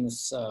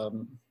teachings,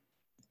 from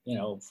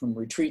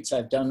retreats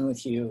I've done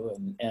with you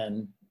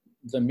and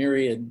the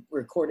myriad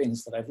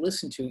recordings that I've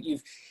listened to,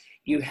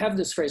 you have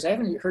this phrase. I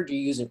haven't heard you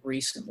use it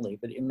recently,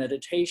 but in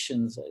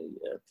meditations,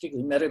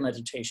 particularly metta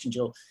meditations,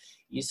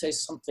 you say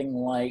something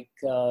like,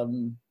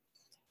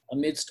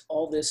 amidst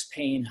all this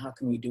pain, how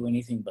can we do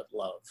anything but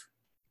love?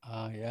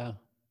 Yeah.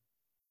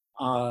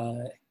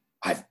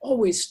 I've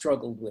always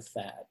struggled with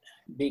that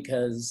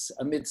because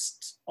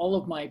amidst all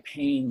of my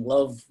pain,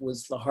 love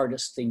was the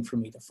hardest thing for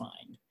me to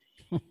find.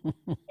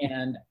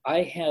 And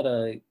I had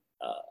a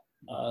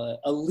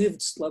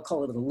lived, I'll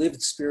call it a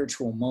lived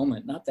spiritual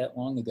moment not that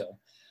long ago.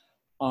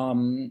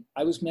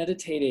 I was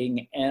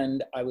meditating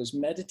on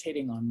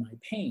my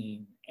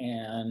pain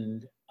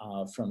and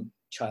from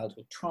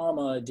childhood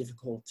trauma,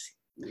 difficulty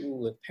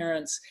with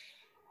parents.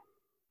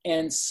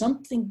 And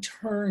something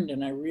turned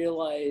and I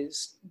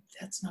realized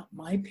that's not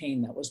my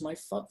pain. That was my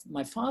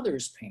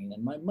father's pain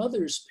and my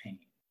mother's pain.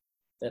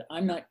 That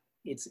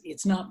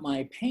it's not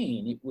my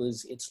pain.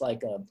 It's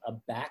like a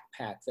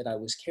backpack that I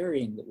was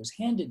carrying that was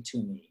handed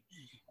to me.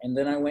 And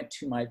then I went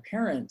to my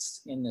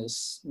parents in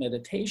this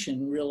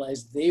meditation,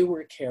 realized they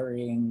were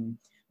carrying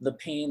the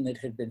pain that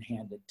had been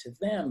handed to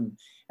them.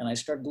 And I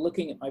started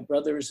looking at my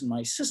brothers and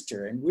my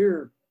sister, and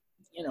we're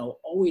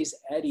always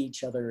at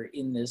each other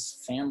in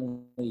this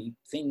family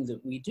thing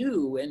that we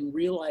do, and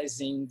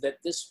realizing that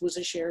this was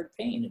a shared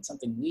pain. It's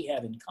something we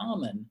have in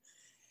common,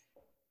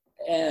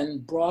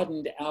 and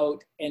broadened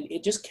out, and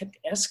it just kept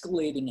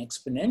escalating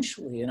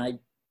exponentially. And I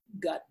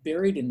got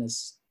buried in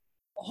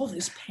all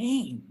this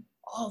pain.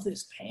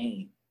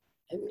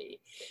 I mean,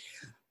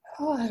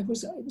 it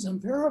was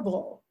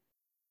unbearable.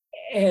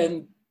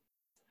 And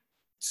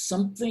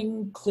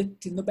something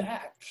clicked in the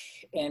back,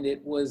 and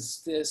it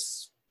was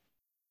this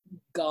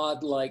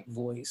godlike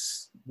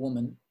voice,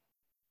 woman,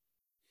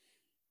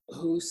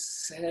 who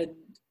said,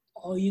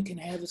 all you can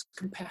have is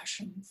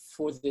compassion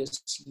for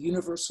this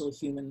universal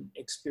human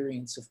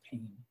experience of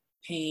pain.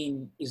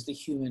 Pain is the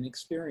human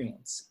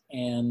experience.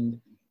 And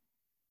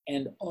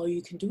all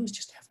you can do is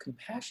just have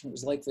compassion. It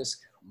was like this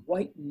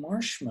white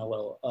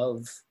marshmallow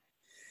of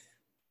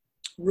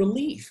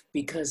relief,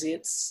 because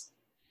it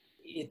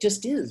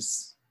just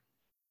is.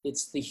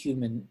 It's the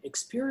human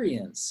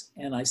experience.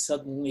 And I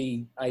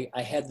suddenly,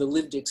 I had the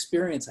lived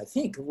experience, I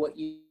think, of what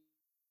you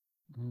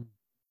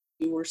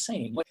were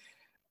saying.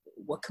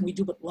 What can we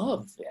do but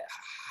love?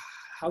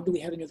 How do we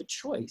have any other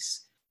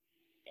choice?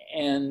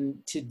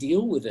 And to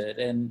deal with it,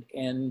 and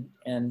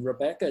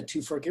Rebecca,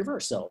 to forgive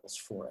ourselves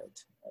for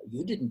it.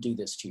 You didn't do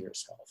this to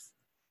yourself.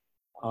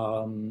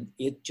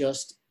 It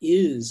just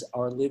is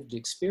our lived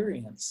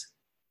experience.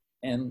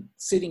 And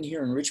sitting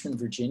here in Richmond,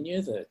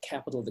 Virginia, the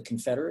capital of the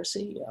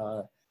Confederacy,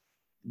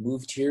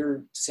 moved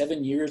here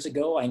 7 years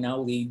ago. I now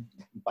lead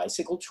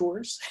bicycle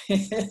tours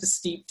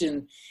steeped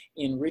in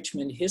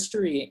Richmond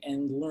history,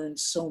 and learned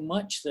so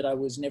much that I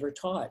was never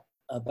taught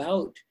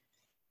about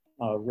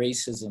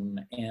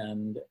racism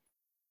and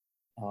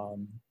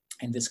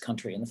this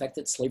country, and the fact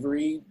that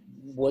slavery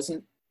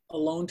wasn't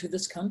alone to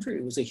this country.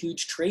 It was a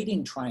huge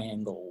trading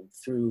triangle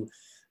through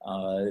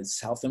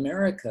South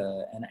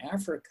America and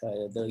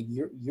Africa.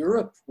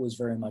 Europe was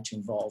very much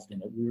involved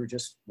in it. We were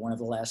just one of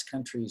the last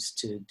countries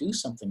to do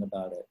something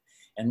about it.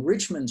 And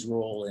Richmond's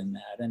role in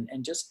that,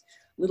 and just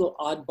little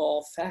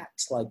oddball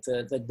facts like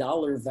the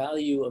dollar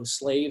value of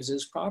slaves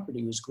as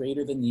property was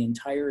greater than the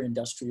entire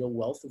industrial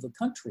wealth of the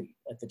country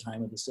at the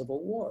time of the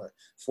Civil War.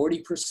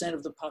 40%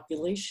 of the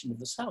population of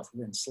the South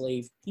were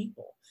enslaved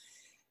people.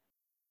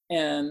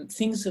 And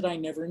things that I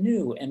never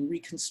knew, and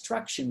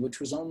Reconstruction,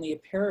 which was only a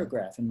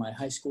paragraph in my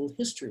high school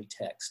history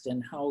text,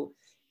 and how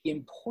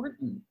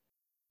important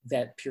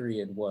that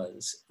period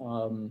was.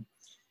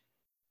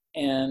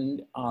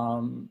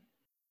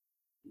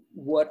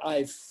 What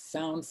I've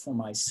found for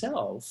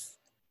myself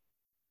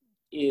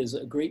is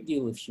a great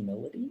deal of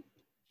humility,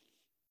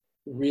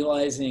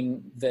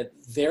 realizing that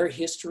their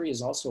history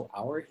is also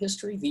our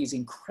history. These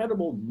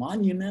incredible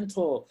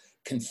monumental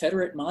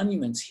Confederate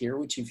monuments here,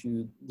 which if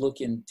you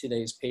look in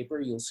today's paper,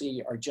 you'll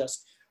see are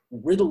just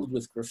riddled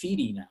with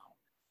graffiti now.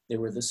 They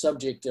were the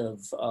subject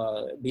of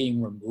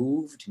being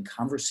removed and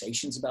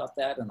conversations about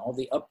that and all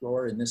the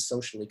uproar in this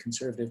socially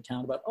conservative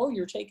town about, oh,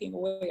 you're taking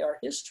away our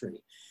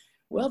history.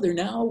 Well, they're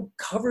now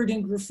covered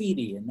in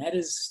graffiti, and that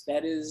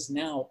is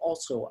now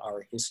also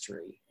our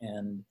history.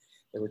 And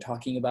they were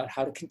talking about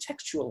how to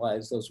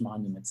contextualize those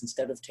monuments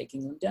instead of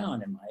taking them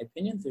down. In my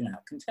opinion, they're now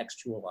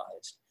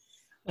contextualized.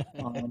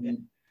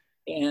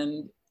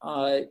 And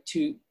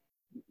to,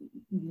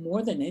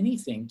 more than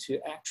anything,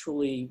 to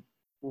actually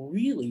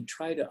really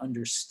try to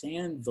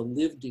understand the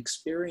lived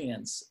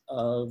experience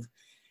of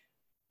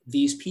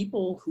these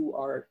people who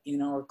are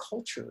in our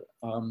culture.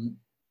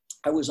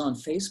 I was on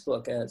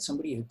Facebook,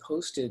 somebody had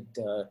posted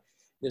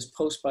this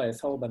post by a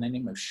fellow by the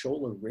name of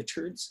Shola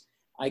Richards.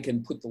 I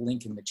can put the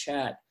link in the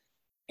chat.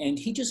 And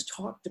he just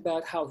talked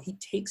about how he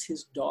takes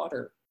his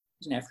daughter,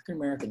 he's an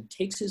African-American,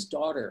 takes his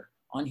daughter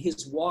on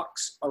his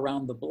walks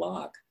around the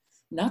block,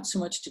 not so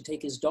much to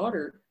take his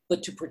daughter,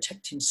 but to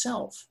protect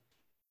himself.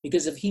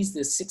 Because if he's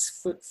this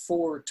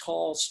 6'4"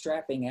 tall,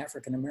 strapping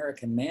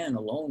African-American man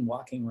alone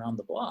walking around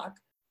the block,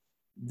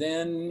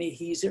 then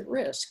he's at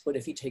risk. But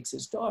if he takes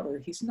his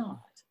daughter, he's not.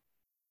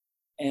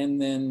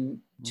 And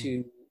then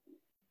to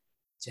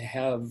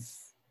have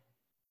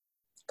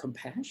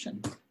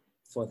compassion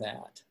for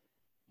that.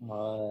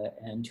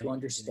 And to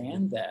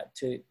understand that,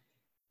 to,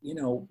 you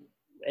know,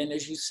 and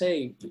as you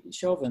say,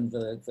 Chauvin,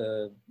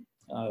 the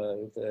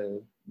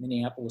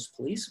Minneapolis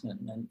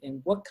policeman,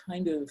 and what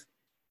kind of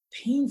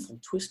painful,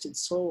 twisted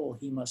soul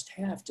he must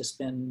have to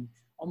spend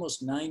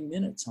almost 9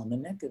 minutes on the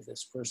neck of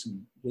this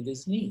person with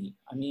his knee.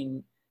 I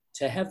mean,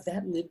 to have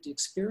that lived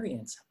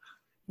experience,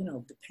 you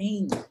know, the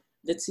pain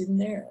that's in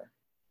there.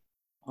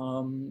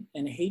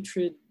 And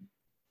hatred,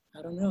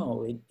 I don't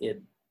know,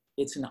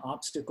 it's an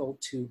obstacle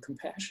to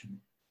compassion.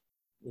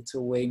 It's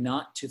a way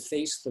not to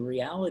face the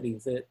reality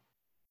that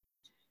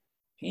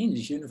pain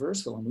is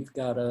universal, and we've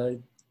got to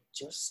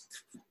just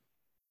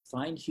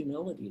find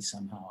humility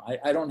somehow.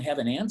 I don't have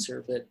an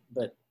answer,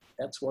 but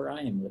that's where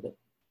I am with it.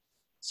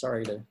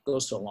 Sorry to go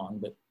so long,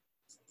 but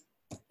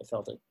I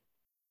felt it.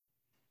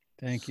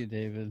 Thank you,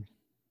 David.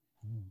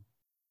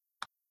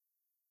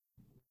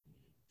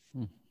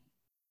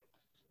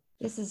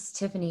 This is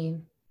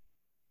Tiffany.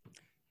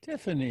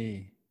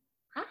 Tiffany.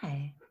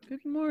 Hi.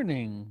 Good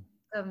morning.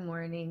 Good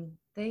morning.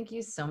 Thank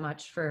you so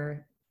much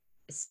for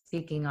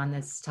speaking on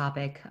this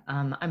topic.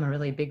 I'm a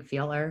really big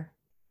feeler,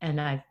 and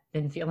I've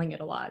been feeling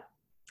it a lot.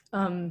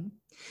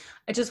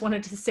 I just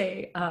wanted to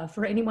say,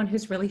 for anyone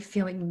who's really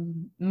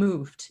feeling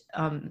moved,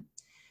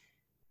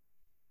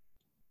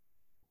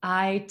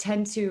 I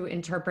tend to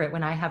interpret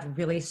when I have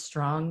really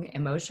strong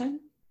emotion,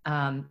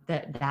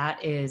 that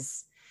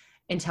is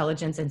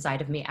intelligence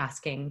inside of me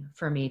asking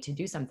for me to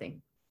do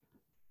something.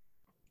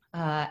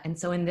 And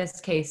so in this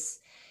case,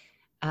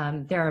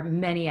 there are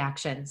many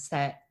actions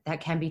that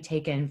can be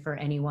taken for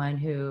anyone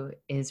who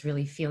is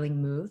really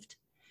feeling moved.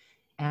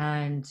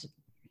 And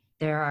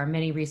there are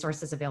many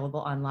resources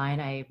available online.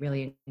 I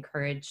really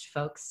encourage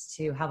folks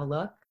to have a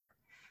look.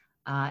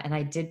 And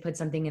I did put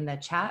something in the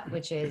chat,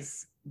 which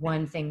is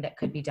one thing that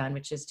could be done,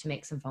 which is to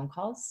make some phone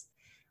calls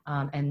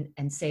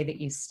and say that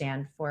you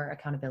stand for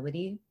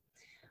accountability.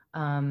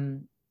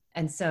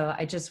 And so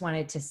I just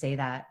wanted to say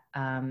that,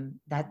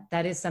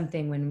 that is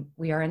something when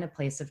we are in a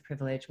place of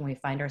privilege, when we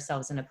find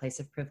ourselves in a place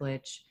of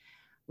privilege,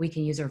 we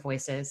can use our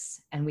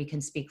voices and we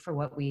can speak for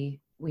what we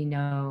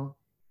know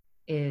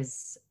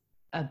is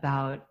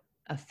about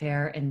a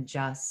fair and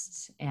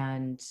just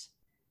and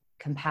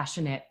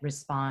compassionate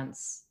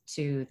response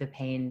to the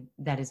pain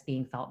that is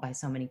being felt by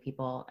so many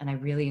people. And I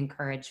really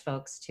encourage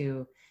folks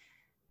to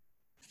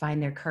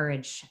find their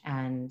courage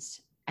and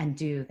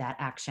do that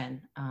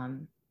action.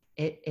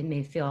 It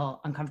may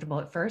feel uncomfortable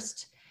at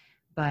first,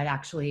 but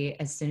actually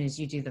as soon as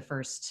you do the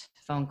first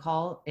phone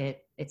call,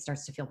 it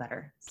starts to feel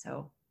better.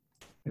 So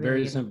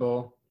very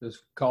simple.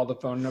 Just call the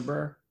phone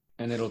number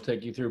and it'll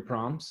take you through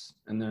prompts.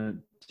 And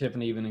then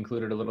Tiffany even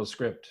included a little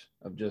script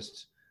of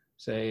just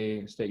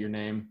state your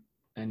name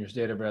and your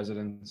state of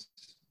residence,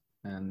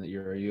 and that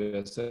you're a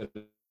U.S.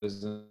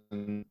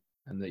 citizen,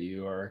 and that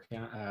you are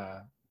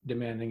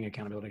demanding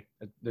accountability.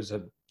 There's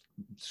a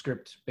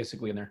script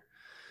basically in there.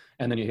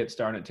 And then you hit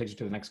start and it takes you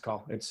to the next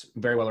call. It's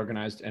very well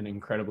organized and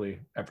incredibly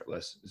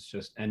effortless. It's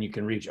just, and you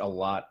can reach a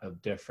lot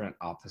of different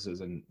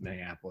offices in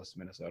Minneapolis,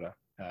 Minnesota,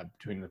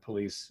 between the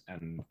police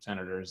and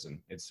senators, and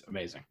it's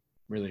amazing.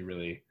 Really,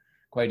 really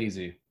quite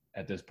easy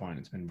at this point.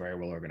 It's been very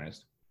well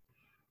organized.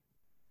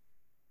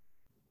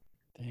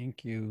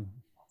 Thank you.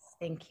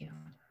 Thank you.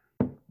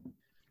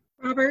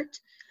 Robert,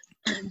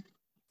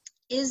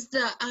 is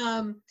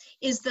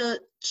the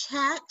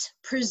chat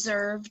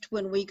preserved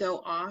when we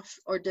go off,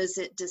 or does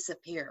it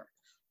disappear?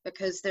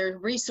 Because there are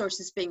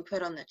resources being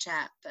put on the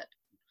chat that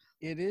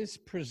it is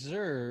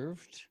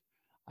preserved.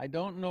 I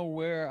don't know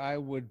where I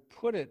would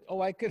put it.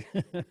 Oh, I could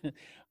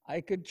I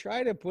could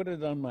try to put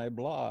it on my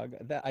blog.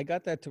 That I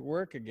got that to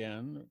work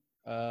again.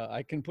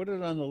 I can put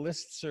it on the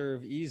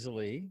listserv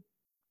easily.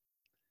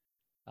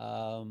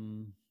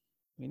 We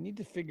need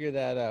to figure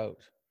that out.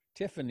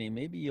 Tiffany,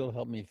 maybe you'll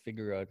help me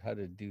figure out how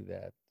to do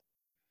that.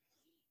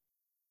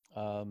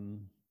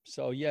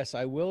 So yes,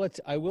 I will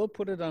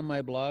put it on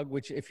my blog,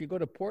 which if you go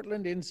to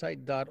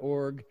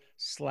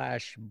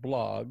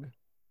portlandinsight.org/blog,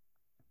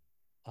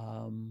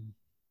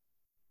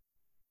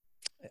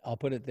 I'll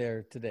put it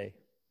there today.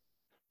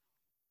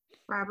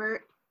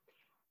 Robert,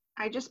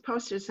 I just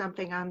posted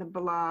something on the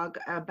blog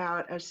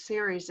about a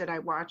series that I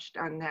watched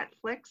on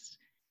Netflix.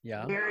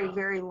 Yeah. Very,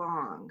 very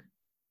long,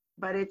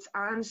 but it's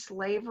on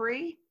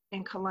slavery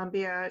in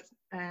Colombia,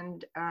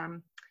 and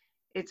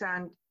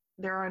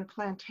they're on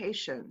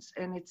plantations,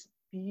 and it's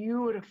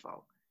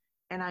beautiful.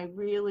 And I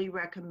really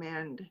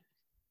recommend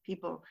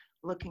people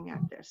looking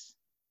at this.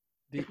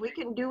 If we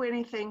can do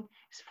anything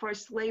for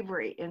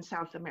slavery in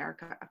South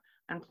America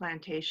on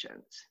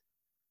plantations,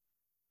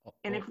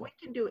 and if we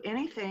can do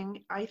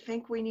anything, I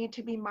think we need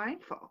to be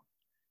mindful.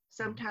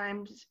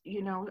 Sometimes,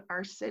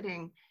 are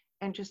sitting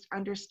and just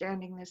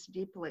understanding this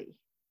deeply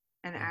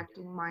and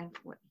acting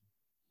mindfully.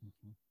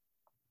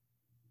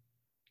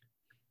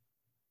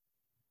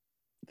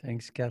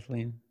 Thanks,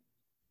 Kathleen.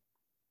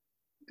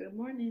 Good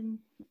morning.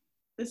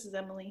 This is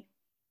Emily.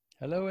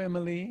 Hello,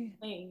 Emily.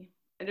 Hey,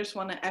 I just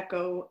want to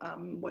echo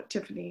what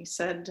Tiffany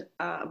said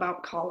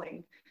about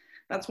calling.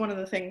 That's one of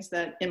the things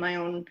that in my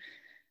own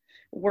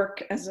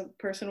work as a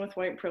person with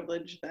white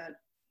privilege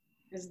that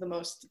is the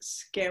most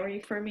scary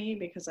for me,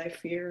 because I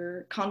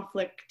fear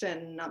conflict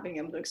and not being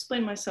able to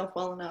explain myself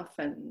well enough.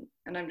 And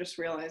I've just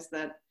realized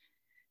that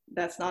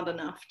that's not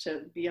enough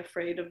to be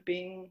afraid of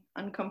being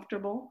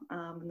uncomfortable.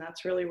 And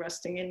that's really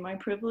resting in my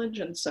privilege.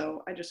 And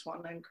so I just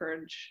want to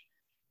encourage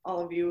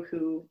all of you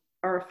who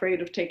are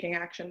afraid of taking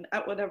action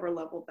at whatever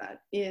level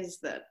that is,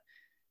 that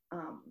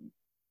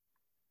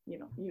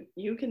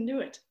you can do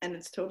it, and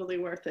it's totally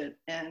worth it,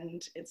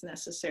 and it's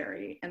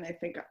necessary. And I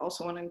think I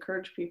also want to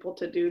encourage people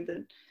to do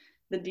the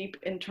deep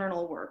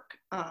internal work.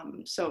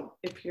 So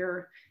if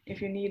you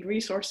need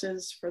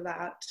resources for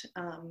that,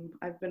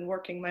 I've been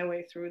working my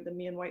way through the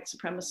Me and White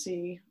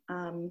Supremacy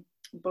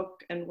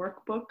book and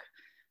workbook,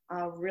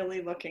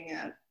 really looking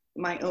at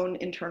my own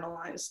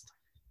internalized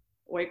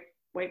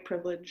white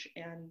privilege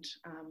and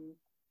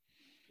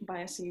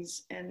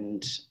biases.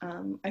 And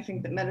I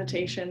think that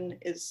meditation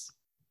is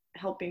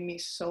helping me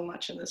so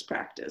much in this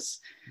practice,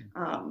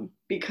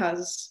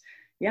 because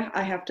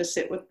I have to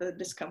sit with the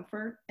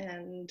discomfort,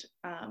 and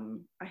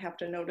I have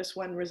to notice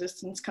when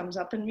resistance comes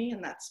up in me,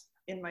 and that's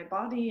in my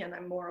body, and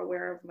I'm more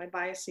aware of my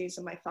biases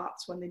and my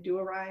thoughts when they do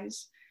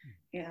arise.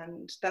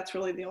 And that's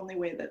really the only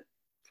way that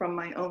from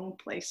my own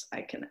place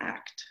I can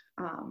act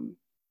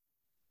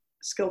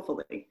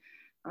skillfully.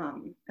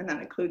 And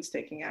that includes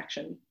taking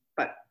action,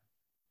 but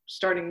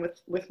starting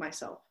with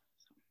myself.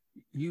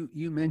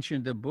 You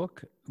mentioned a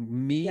book,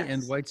 Me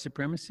and White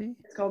Supremacy?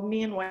 It's called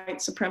Me and White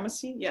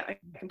Supremacy. Yeah, I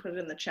can put it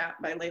in the chat,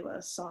 by Layla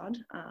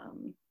Assad.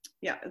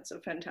 It's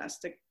a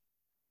fantastic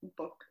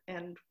book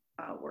and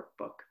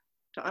workbook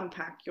to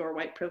unpack your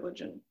white privilege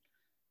in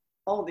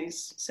all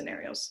these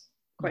scenarios.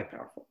 Quite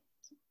powerful.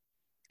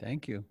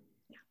 Thank you.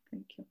 Yeah,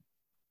 thank you.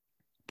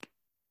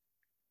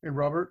 Hey,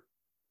 Robert.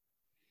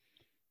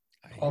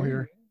 Paul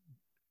here.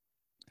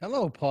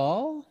 Hello,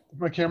 Paul. Is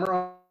my camera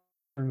on?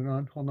 Turn it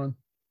on. Hold on.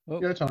 Oh.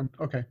 Yeah, it's on.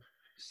 Okay.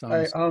 So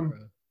that's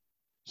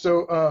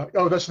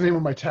the name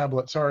of my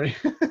tablet. Sorry.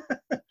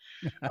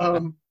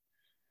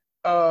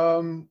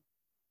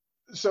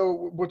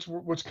 So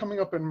what's coming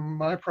up in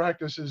my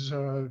practice is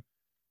kind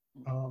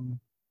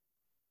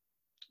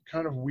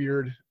of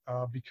weird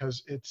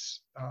because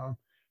it's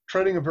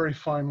treading a very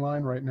fine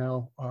line right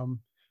now.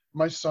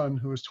 My son,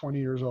 who is 20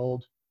 years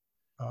old,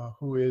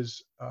 who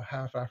is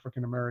half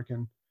African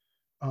American,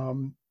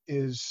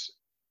 is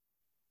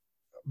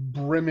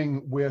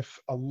brimming with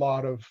a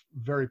lot of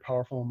very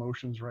powerful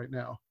emotions right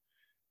now.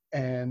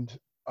 And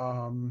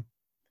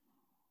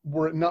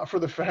were it not for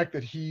the fact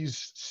that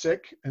he's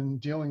sick and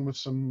dealing with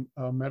some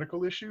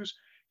medical issues,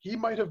 he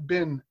might have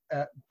been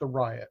at the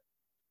riot.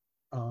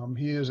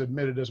 He has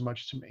admitted as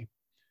much to me.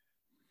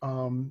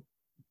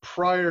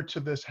 Prior to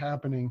this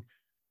happening,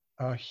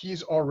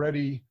 he's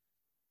already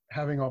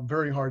having a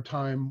very hard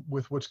time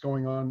with what's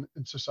going on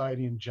in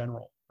society in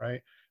general,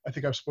 right? I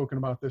think I've spoken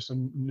about this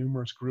in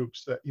numerous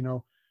groups that,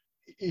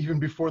 even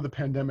before the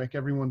pandemic,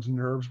 everyone's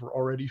nerves were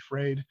already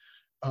frayed.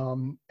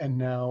 And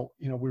now,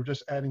 we're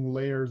just adding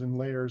layers and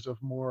layers of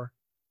more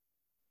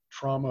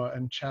trauma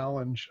and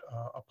challenge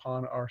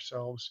upon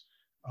ourselves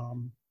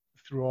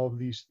through all of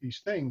these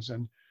things.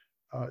 And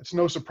it's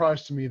no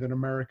surprise to me that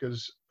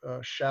America's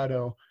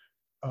shadow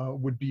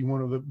would be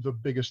one of the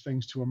biggest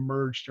things to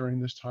emerge during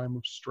this time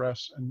of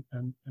stress and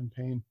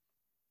pain.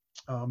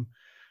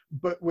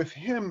 But with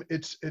him,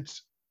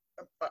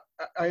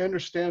 I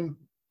understand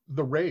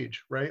the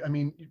rage, right? I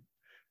mean,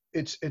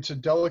 it's a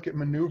delicate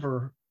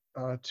maneuver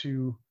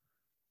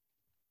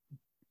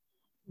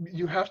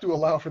you have to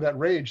allow for that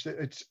rage.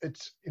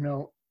 It's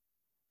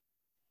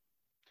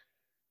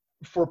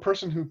for a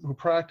person who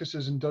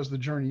practices and does the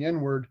journey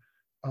inward,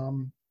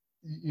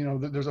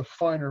 there's a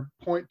finer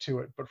point to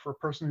it. But for a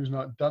person who's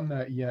not done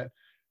that yet,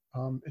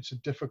 it's a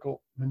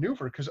difficult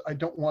maneuver, because I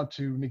don't want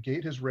to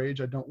negate his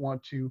rage. I don't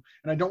want to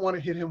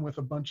hit him with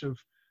a bunch of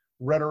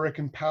rhetoric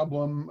and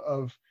pablum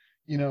of,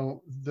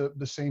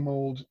 the same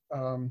old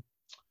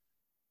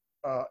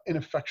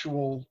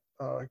ineffectual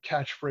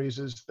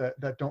catchphrases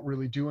that don't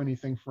really do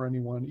anything for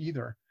anyone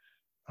either.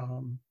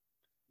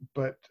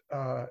 But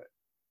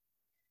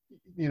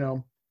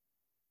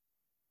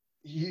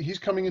he's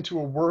coming into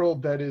a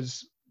world that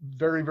is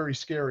very, very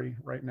scary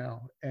right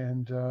now,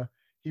 and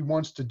he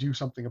wants to do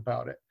something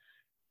about it.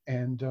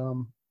 And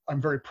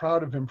I'm very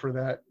proud of him for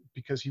that,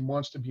 because he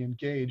wants to be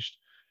engaged.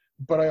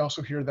 But I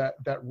also hear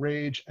that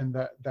rage, and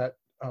that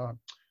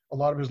a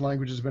lot of his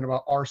language has been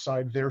about our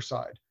side, their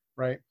side,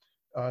 right?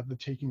 The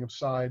taking of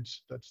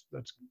sides that's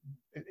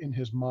in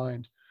his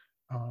mind.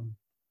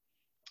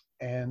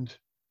 And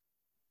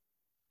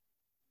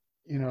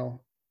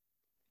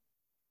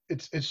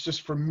it's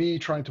just, for me,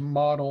 trying to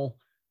model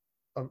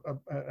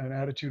an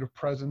attitude of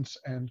presence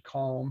and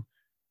calm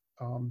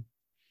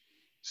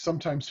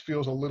sometimes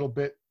feels a little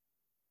bit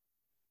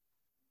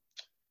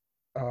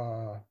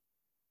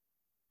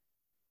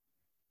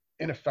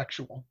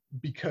ineffectual,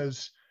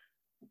 because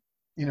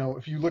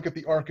if you look at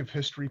the arc of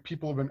history,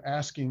 people have been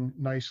asking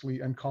nicely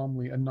and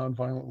calmly and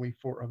nonviolently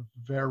for a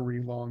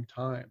very long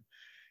time,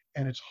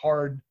 and it's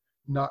hard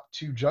not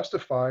to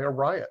justify a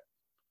riot,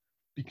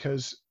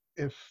 because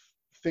if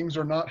things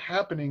are not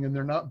happening and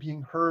they're not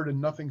being heard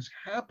and nothing's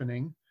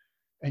happening,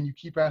 and you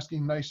keep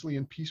asking nicely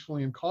and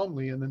peacefully and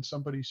calmly, and then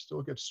somebody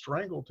still gets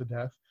strangled to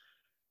death,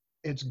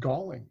 it's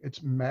galling,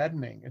 it's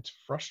maddening, it's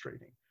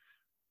frustrating.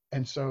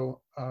 And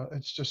so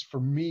it's just, for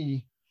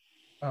me,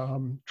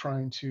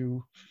 trying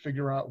to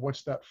figure out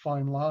what's that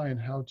fine line,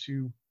 how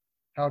to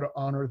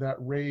honor that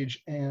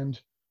rage and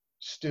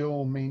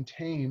still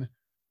maintain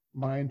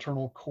my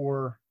internal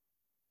core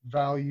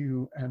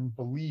value and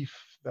belief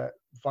that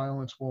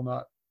violence will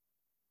not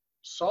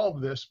solve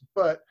this.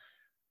 But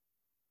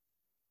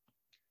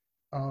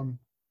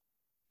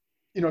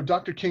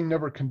Dr. King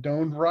never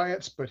condoned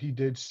riots, but he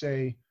did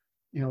say,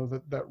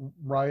 that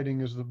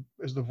rioting is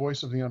the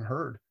voice of the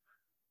unheard.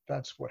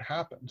 That's what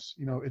happens.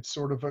 It's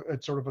sort of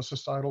a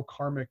societal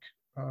karmic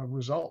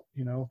result.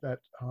 That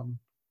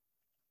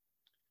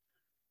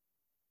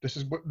this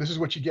is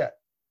what you get.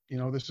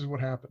 This is what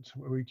happens.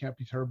 We can't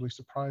be terribly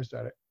surprised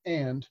at it.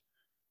 And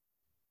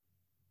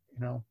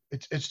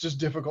it's just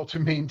difficult to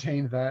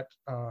maintain that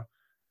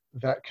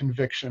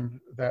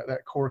conviction,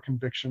 that core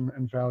conviction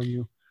and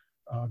value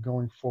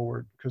going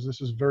forward, because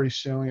this is very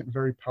salient,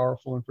 very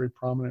powerful, and very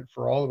prominent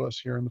for all of us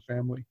here in the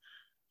family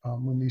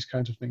when these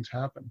kinds of things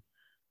happen.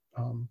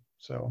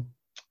 So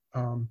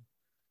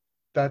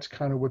that's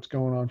kind of what's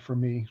going on for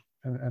me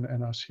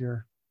and us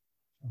here.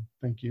 So,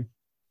 thank you.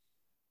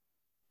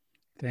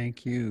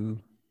 Thank you.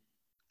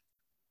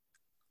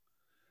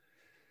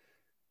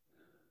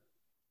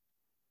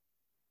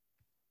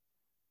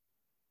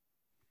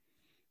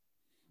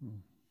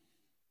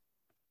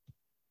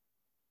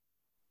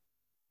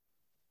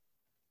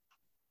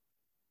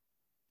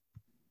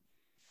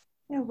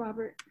 Yeah,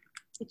 Robert,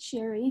 it's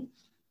Sherry.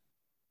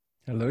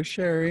 Hello,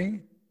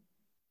 Sherry.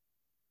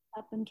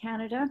 Up in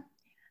Canada.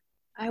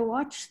 I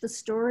watched the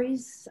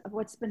stories of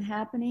what's been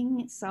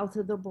happening south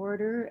of the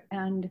border,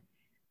 and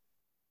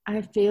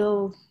I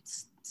feel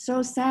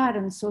so sad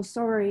and so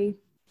sorry.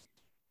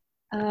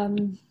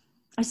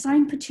 I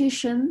signed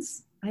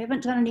petitions. I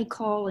haven't done any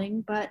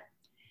calling, but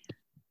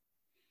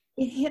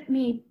it hit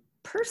me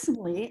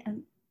personally.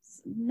 And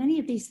many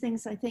of these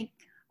things, I think,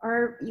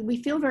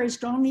 we feel very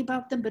strongly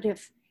about them, but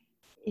if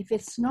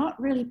it's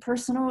not really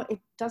personal, it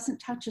doesn't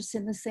touch us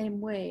in the same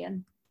way.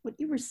 And what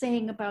you were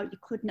saying about you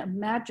couldn't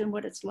imagine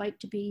what it's like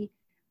to be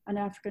an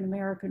African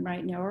American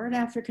right now, or an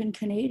African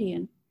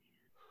Canadian,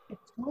 it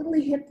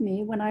totally hit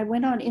me when I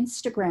went on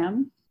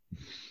Instagram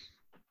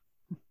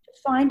to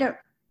find a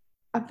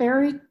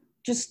very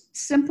just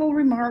simple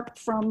remark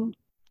from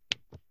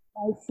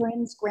my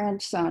friend's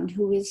grandson,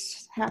 who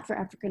is half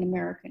African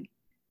American.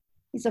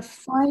 He's a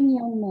fine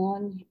young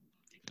man.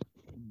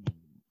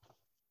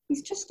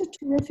 He's just a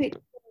terrific,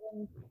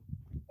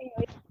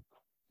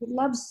 he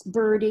loves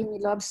birding, he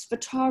loves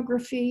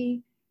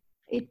photography.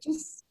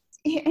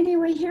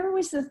 Anyway, here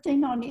was the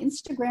thing on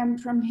Instagram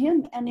from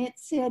him, and it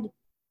said,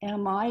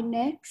 "Am I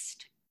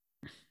next?"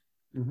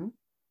 Mm-hmm.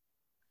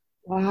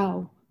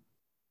 Wow.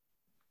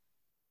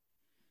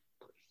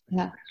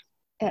 Yeah,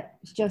 it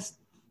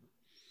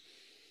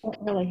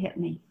really hit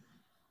me.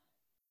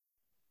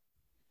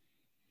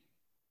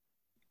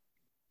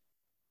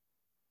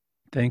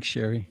 Thanks,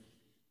 Sherry.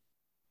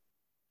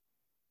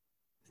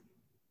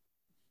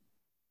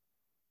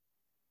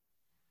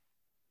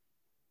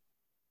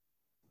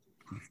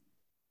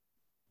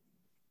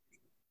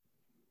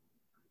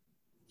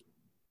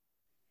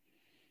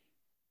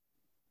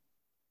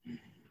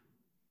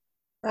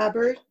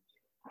 Robert,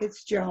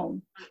 it's Joan.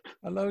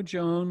 Hello,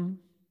 Joan.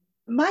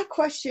 My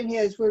question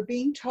is, we're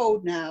being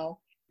told now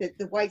that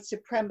the white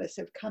supremacists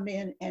have come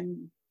in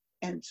and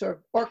and sort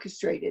of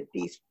orchestrated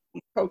these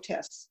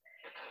protests.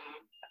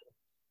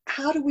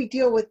 How do we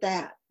deal with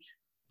that?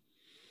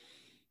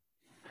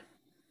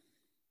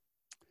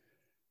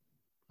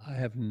 I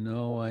have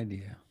no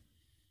idea.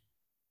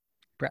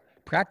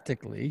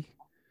 Practically,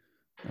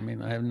 I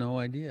mean, I have no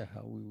idea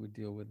how we would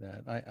deal with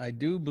that. I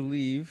do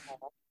believe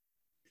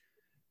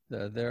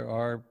that there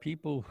are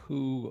people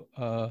who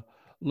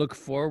look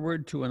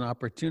forward to an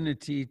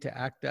opportunity to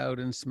act out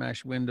and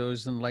smash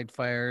windows and light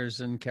fires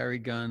and carry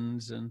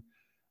guns, and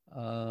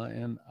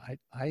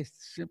I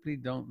simply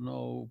don't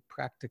know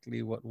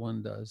practically what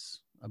one does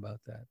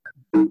about that.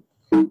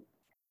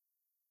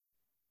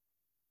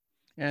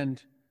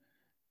 And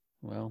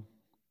well,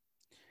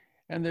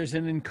 and there's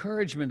an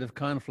encouragement of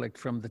conflict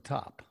from the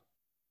top,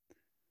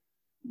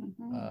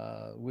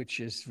 which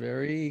is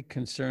very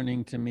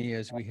concerning to me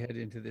as we head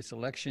into this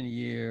election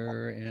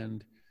year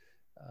and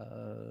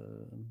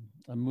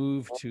a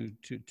move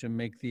to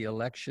make the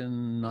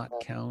election not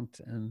count.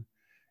 And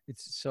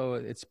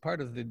it's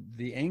part of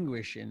the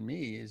anguish in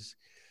me is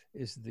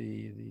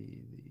the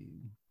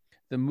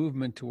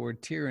movement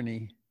toward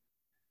tyranny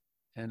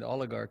and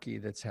oligarchy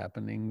that's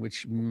happening,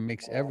 which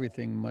makes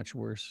everything much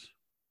worse.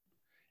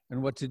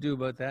 And what to do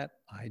about that,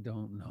 I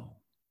don't know.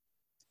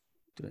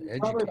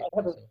 Robert, I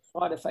have a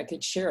thought if I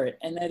could share it,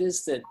 and that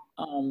is that,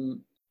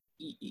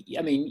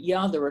 I mean,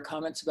 yeah, there were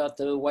comments about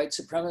the white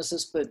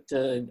supremacists, but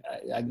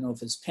I don't know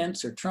if it's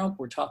Pence or Trump,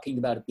 we're talking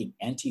about it being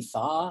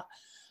Antifa.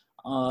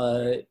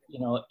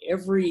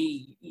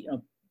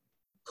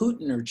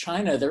 Putin or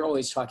China, they're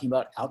always talking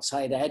about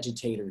outside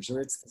agitators, or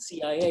it's the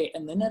CIA.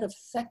 And the net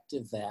effect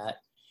of that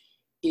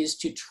is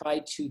to try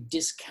to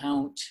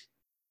discount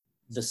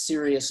the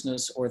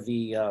seriousness or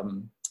the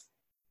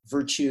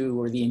virtue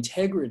or the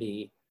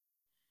integrity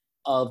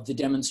of the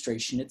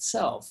demonstration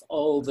itself.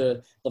 Oh,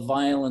 the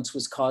violence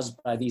was caused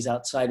by these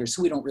outsiders,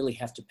 so we don't really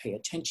have to pay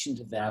attention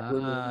to that. We're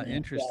really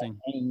interesting.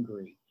 That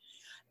angry.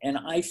 And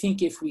I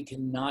think if we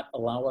cannot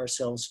allow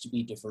ourselves to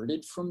be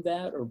diverted from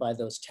that or by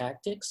those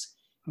tactics,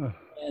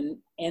 and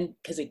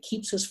because it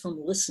keeps us from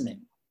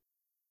listening.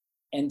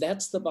 And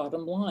that's the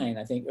bottom line.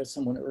 I think as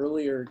someone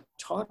earlier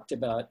talked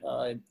about,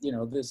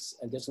 this,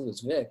 I guess it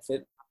was Vic,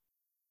 that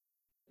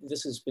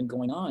this has been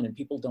going on and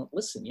people don't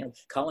listen.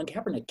 Colin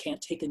Kaepernick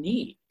can't take a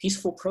knee.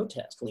 Peaceful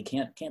protest. Well, he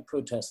can't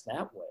protest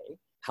that way.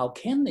 How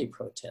can they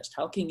protest?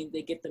 How can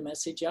they get the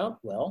message out?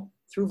 Well,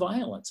 through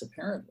violence,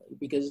 apparently,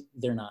 because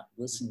they're not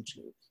listened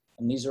to.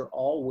 And these are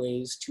all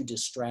ways to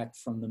distract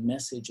from the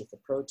message of the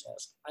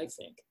protest, I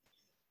think.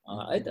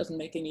 It doesn't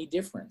make any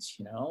difference,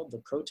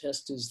 the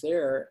protest is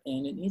there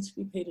and it needs to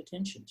be paid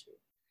attention to.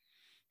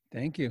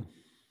 Thank you.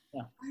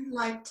 Yeah. I'd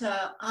like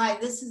to, hi,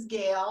 this is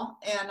Gail,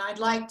 and I'd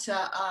like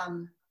to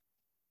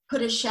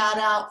put a shout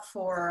out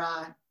for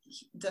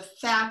the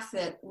fact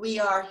that we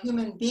are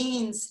human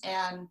beings,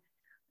 and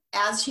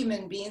as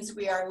human beings,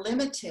 we are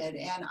limited.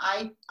 And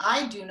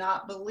I do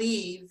not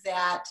believe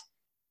that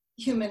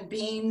human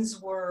beings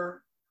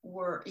were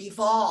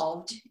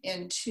evolved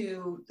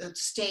into the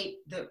state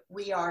that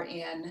we are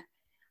in.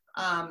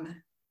 I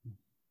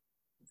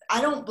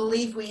don't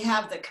believe we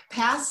have the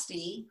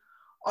capacity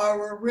or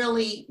we're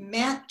really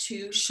meant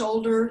to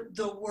shoulder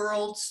the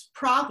world's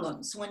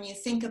problems. When you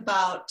think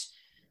about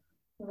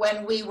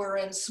when we were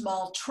in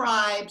small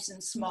tribes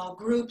and small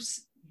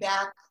groups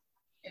back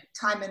at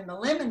time in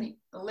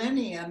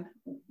millennium,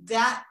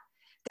 that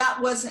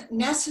wasn't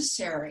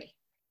necessary.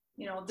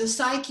 The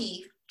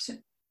psyche,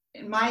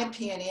 in my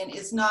opinion,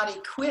 is not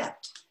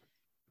equipped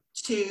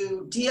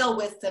to deal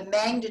with the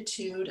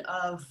magnitude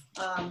of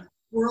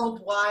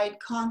worldwide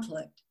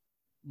conflict.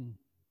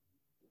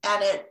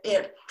 And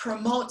it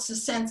promotes a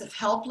sense of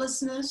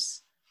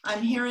helplessness.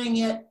 I'm hearing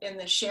it in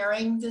the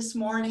sharing this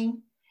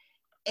morning.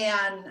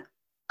 And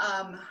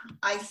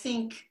I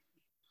think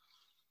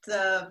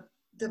the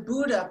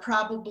Buddha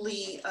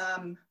probably,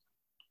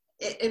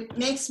 it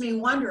makes me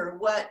wonder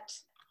what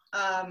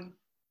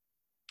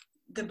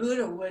the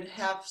Buddha would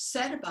have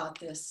said about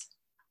this,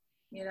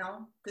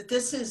 that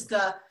this is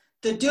the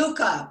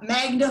dukkha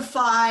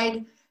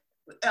magnified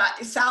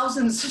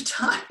thousands of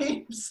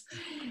times.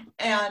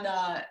 And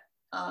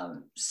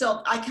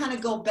so I kind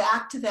of go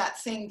back to that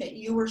thing that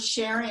you were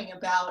sharing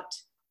about,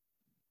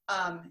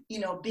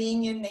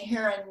 being in the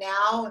here and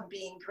now and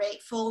being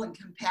grateful and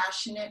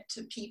compassionate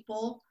to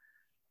people.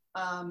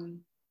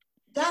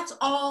 That's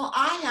all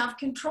I have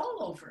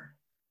control over.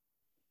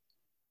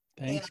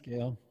 Thanks,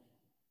 Gail.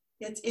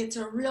 It's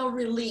a real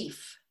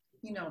relief,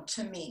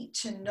 to me,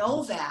 to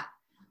know that,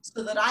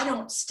 so that I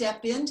don't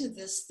step into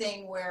this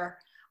thing where,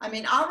 I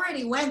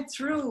already went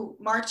through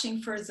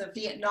marching for the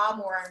Vietnam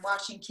War and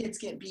watching kids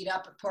get beat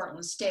up at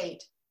Portland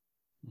State.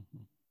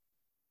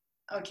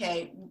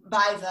 Okay,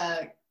 by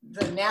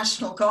the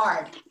National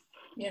Guard,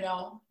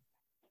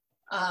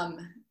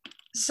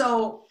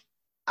 So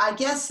I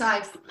guess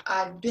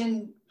I've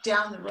been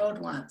down the road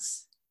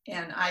once,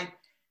 and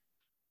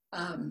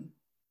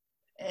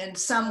in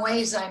some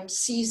ways I'm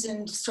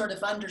seasoned, sort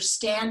of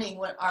understanding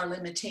what our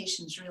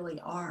limitations really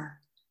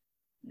are.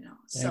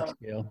 Thanks, so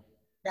Gail.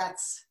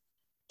 that's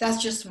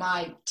That's just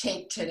my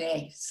take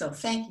today. So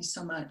thank you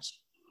so much.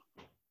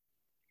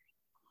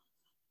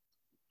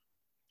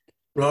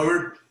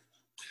 Robert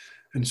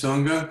and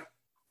Sangha,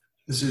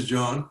 this is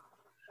John.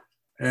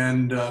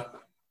 And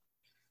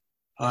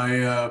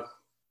I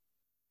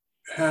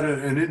had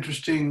an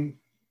interesting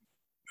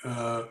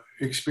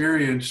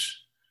experience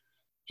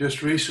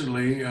just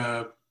recently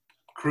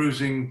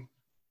cruising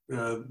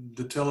the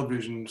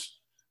televisions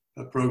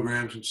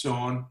programs and so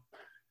on.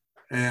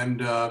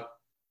 And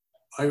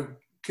I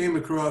came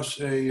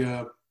across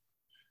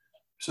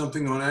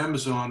something on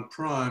Amazon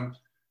Prime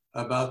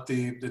about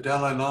the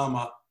Dalai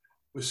Lama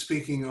was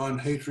speaking on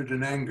hatred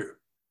and anger.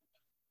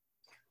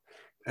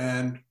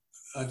 And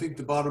I think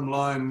the bottom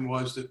line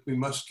was that we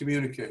must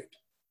communicate.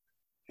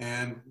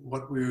 And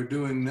what we are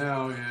doing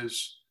now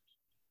is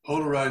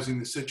polarizing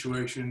the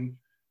situation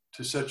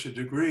to such a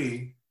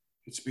degree,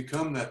 it's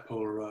become that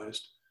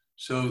polarized,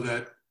 so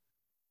that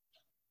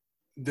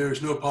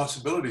there's no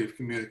possibility of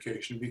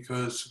communication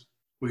because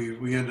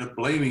we end up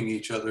blaming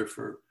each other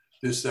for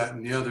this, that,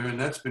 and the other. And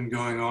that's been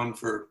going on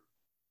for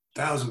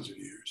thousands of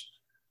years,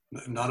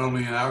 not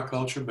only in our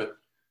culture, but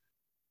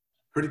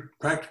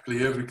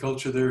practically every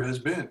culture there has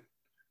been.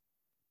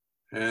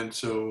 And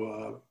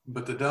so,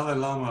 but the Dalai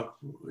Lama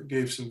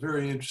gave some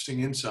very interesting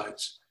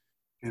insights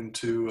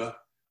into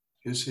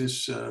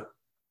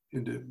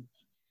into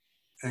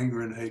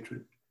anger and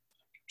hatred.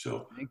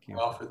 So thank you.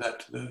 I offer that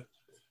to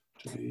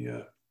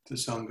the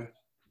Sangha.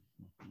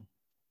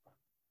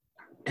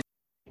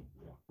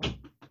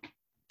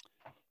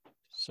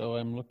 So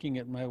I'm looking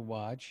at my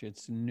watch.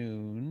 It's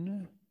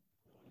noon.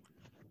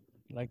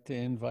 I'd like to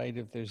invite,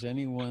 if there's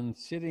anyone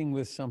sitting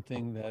with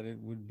something that it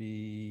would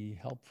be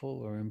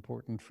helpful or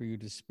important for you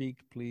to speak,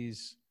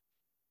 please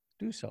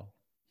do so.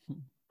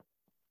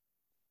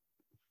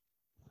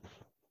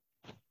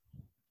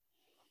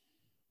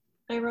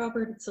 Hi,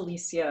 Robert. It's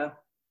Alicia.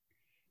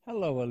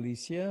 Hello,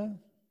 Alicia.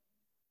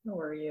 How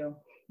are you?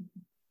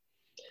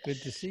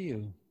 Good to see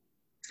you.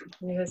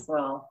 You as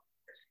well.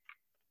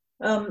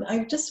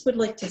 I just would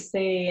like to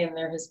say, and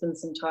there has been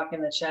some talk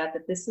in the chat,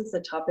 that this is a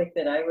topic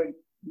that I would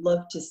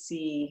love to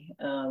see,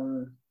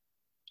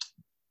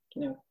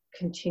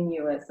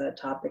 continue as a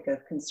topic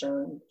of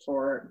concern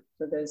for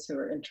those who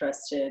are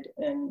interested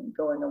in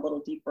going a little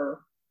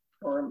deeper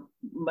or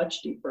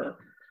much deeper.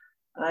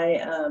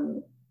 I,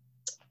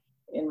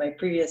 in my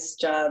previous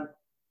job,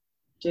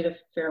 did a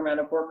fair amount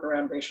of work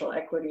around racial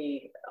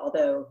equity,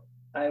 although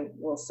I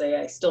will say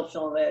I still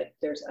feel that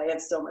I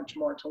have so much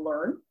more to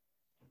learn.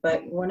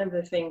 But one of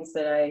the things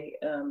that I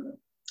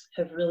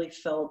have really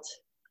felt,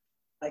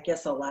 I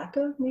guess, a lack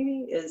of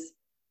maybe is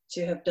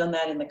to have done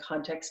that in the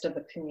context of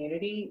a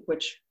community,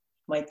 which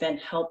might then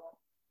help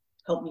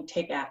me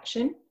take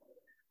action,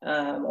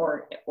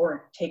 or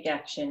take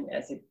action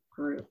as a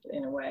group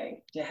in a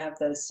way, to have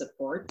those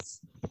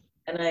supports.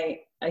 And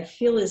I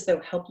feel as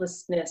though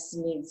helplessness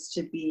needs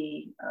to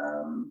be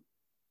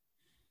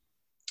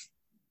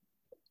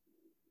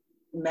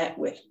met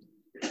with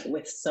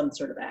some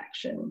sort of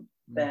action.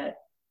 That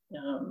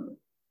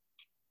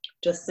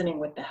just sitting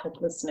with the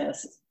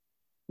helplessness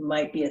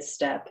might be a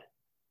step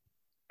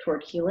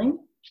toward healing,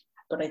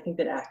 but I think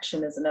that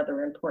action is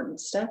another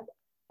important step,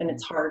 and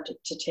it's hard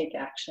to take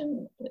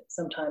action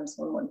sometimes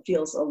when one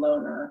feels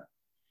alone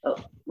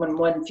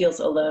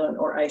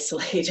or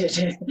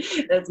isolated,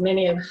 as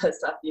many of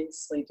us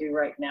obviously do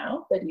right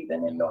now. But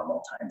even in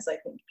normal times, I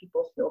think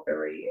people feel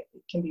it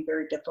can be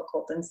very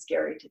difficult and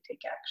scary to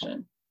take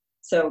action.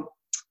 So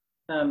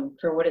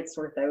for what it's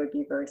worth, I would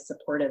be very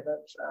supportive of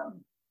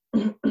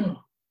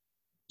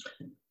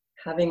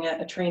having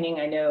a training.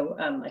 I know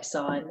I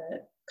saw in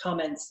the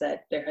comments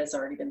that there has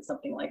already been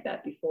something like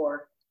that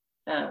before.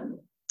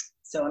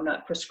 So I'm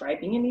not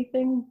prescribing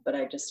anything, but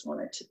I just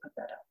wanted to put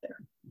that out there.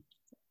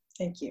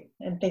 Thank you.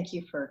 And thank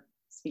you for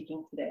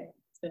speaking today.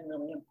 It's been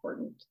really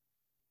important.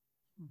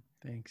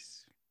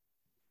 Thanks.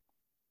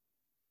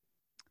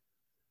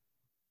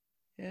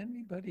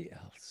 Anybody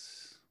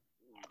else?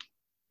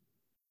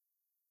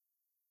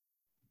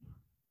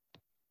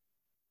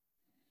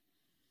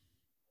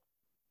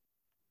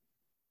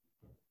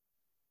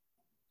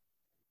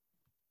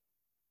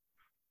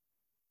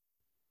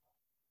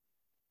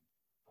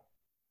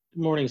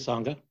 Good morning,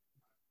 Sangha.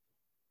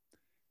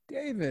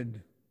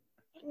 David.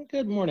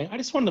 Good morning. I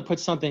just wanted to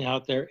put something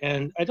out there,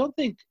 and I don't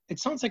think, it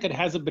sounds like it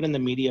hasn't been in the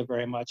media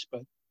very much,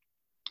 but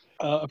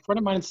a friend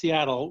of mine in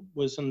Seattle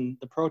was in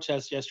the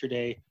protest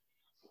yesterday,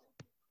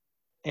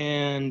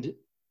 and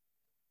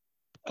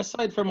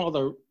aside from all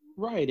the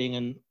rioting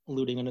and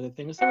looting and other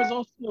things, there was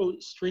also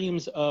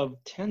streams of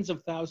tens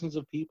of thousands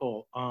of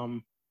people. I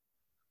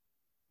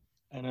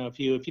don't know if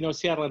you know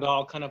Seattle at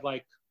all, kind of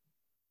like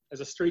as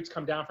the streets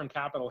come down from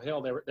Capitol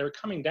Hill, they were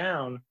coming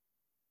down,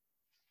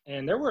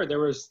 and there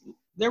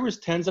was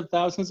tens of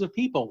thousands of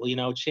people,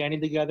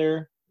 chanting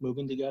together,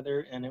 moving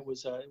together, and it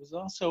was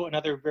also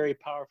another very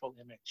powerful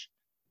image,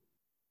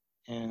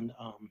 and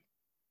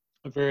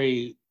a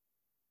very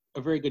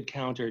good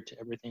counter to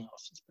everything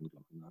else that's been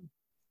going on.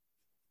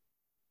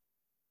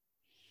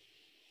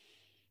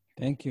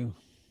 Thank you.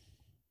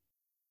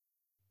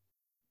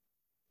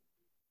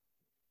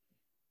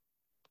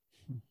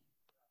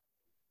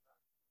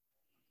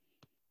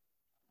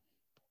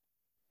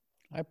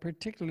 I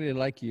particularly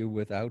like you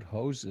without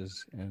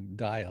hoses and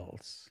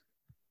dials.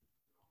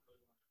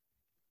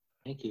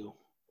 Thank you.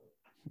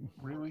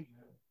 Really?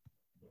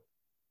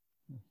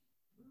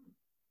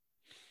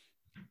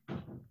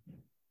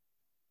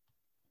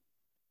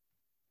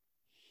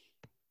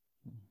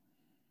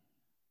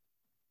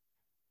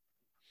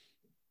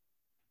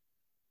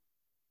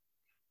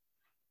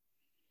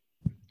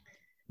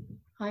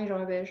 Hi,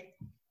 Robert.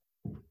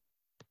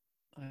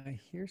 I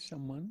hear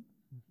someone.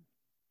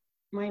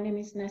 My name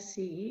is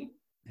Nasi,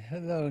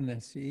 Hello,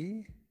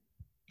 Nessie.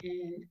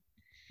 and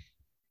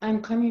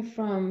I'm coming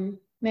from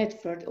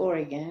Medford,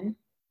 Oregon.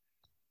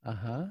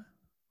 Uh-huh.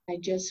 I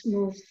just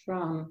moved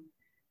from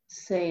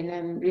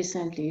Salem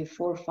recently,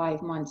 4 or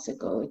 5 months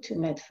ago, to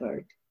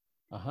Medford.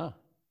 Uh-huh.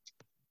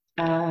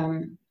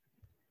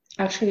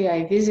 Actually,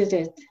 I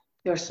visited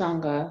your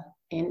Sangha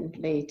in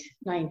late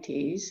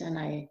 90s, and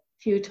a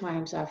few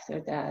times after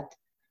that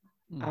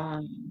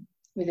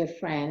with a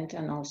friend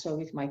and also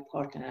with my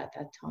partner at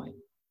that time.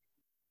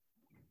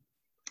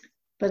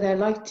 But I'd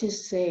like to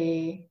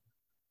say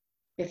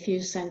a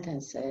few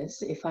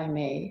sentences, if I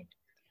may.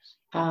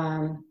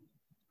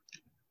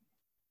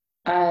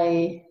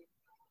 I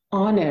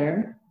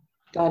honor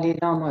Dalai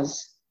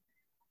Lama's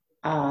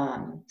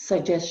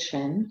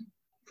suggestion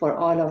for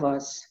all of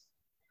us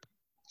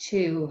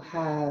to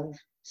have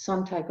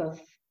some type of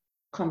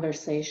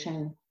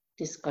conversation,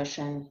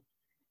 discussion,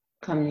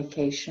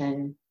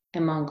 communication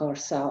among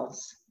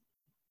ourselves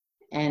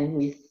and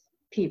with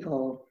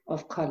people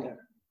of color.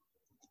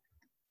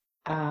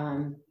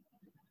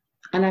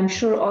 And I'm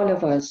sure all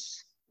of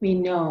us, we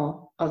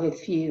know of a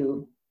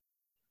few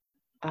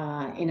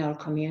in our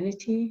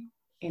community,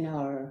 in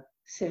our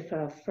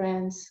circle of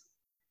friends,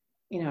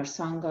 in our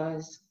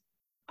sanghas,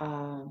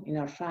 in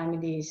our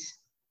families,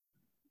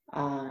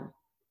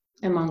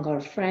 among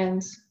our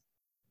friends,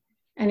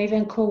 and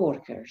even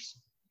co-workers.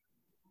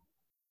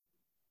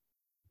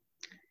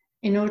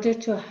 In order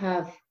to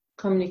have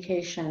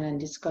communication and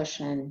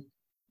discussion,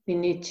 we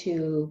need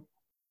to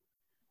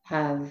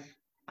have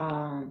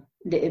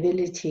the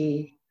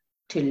ability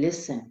to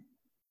listen.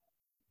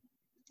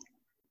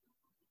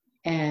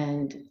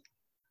 And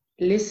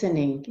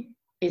listening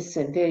is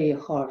a very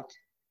hard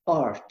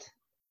art.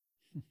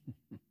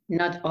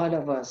 Not all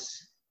of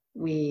us,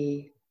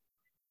 we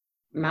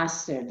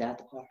master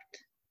that art.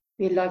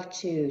 We like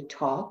to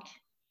talk.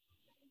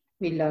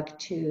 We like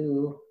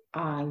to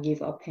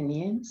give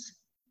opinions.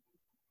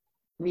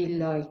 We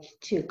like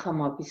to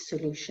come up with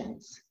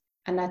solutions.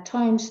 And at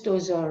times,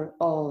 those are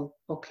all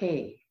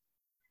okay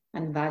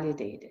and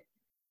validated.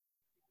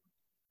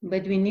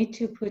 But we need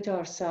to put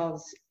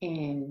ourselves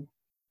in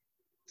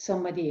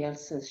somebody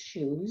else's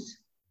shoes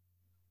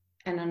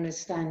and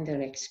understand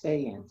their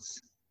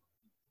experience.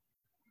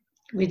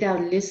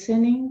 Without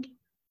listening,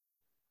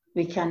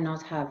 we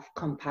cannot have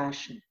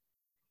compassion.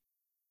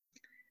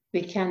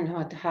 We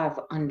cannot have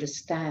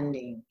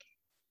understanding.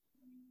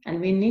 And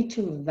we need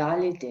to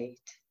validate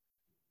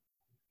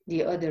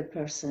the other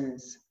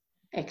person's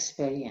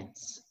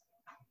experience.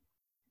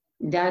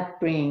 That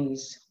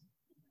brings,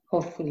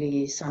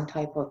 hopefully, some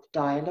type of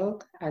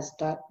dialogue, as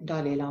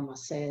Dalai Lama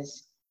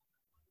says,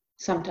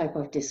 some type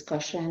of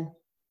discussion,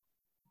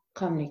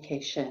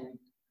 communication,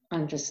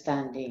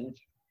 understanding,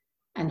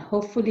 and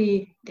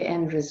hopefully the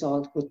end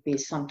result would be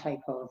some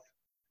type of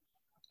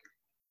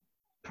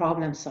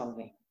problem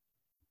solving.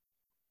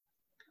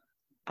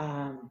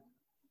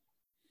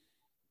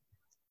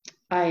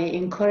 I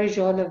encourage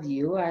all of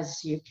you,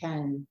 as you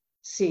can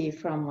see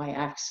from my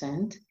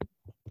accent,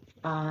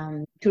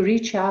 to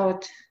reach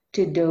out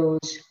to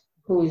those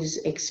whose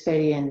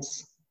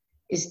experience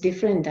is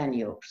different than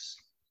yours.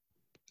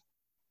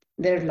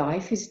 Their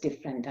life is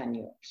different than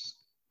yours.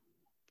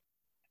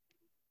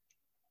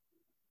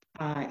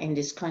 In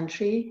this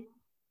country,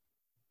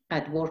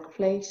 at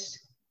workplace,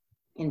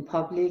 in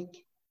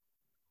public,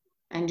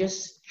 and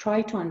just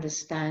try to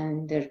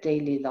understand their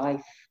daily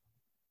life.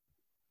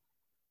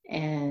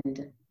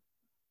 And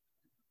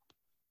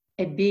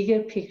a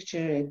bigger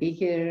picture, a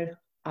bigger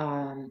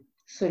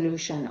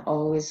solution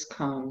always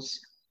comes,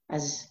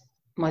 as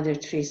Mother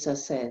Teresa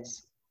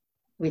says,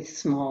 with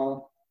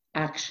small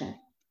action.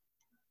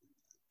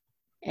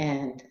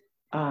 And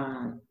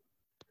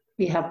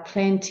we have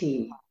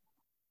plenty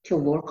to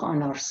work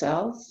on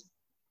ourselves.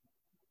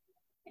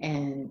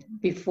 And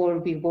before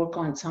we work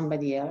on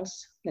somebody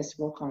else, let's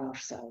work on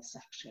ourselves,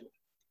 actually.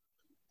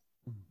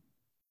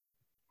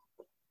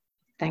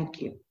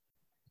 Thank you.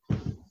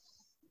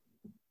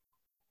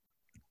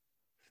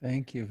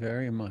 Thank you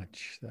very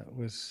much. That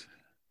was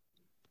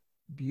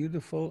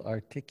beautiful,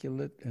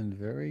 articulate, and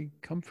very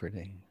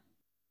comforting.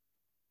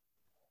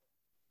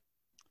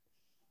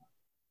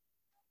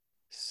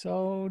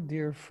 So,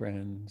 dear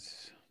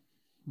friends,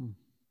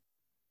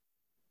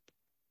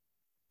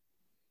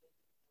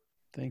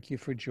 thank you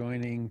for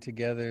joining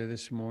together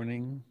this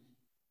morning.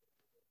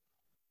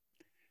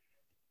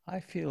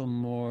 I feel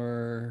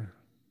more,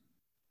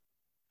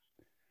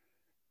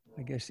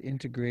 I guess,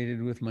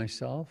 integrated with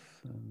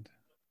myself and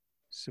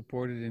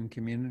supported in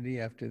community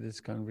after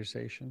this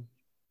conversation.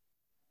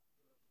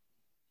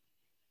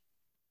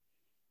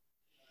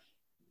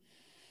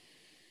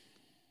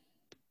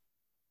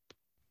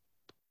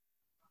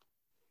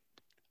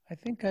 I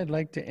think I'd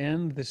like to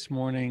end this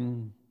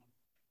morning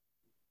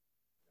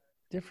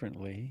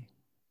differently.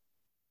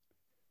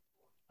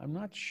 I'm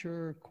not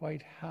sure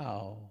quite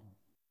how.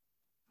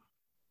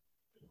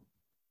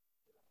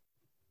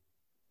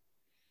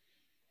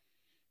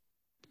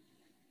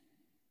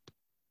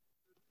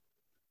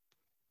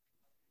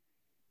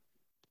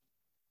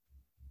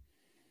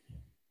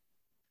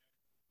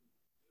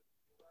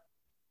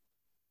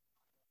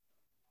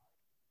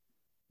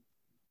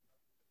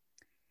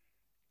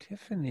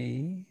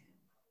 Tiffany.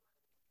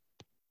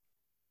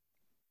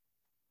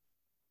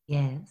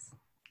 Yes.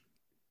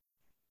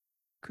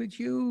 Could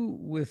you,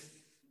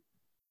 with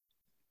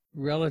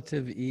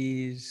relative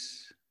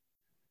ease,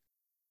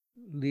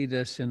 lead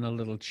us in a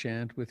little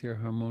chant with your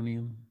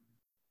harmonium?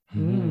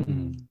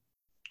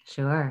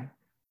 Sure.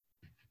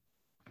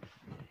 What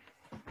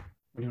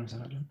do you want to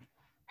say?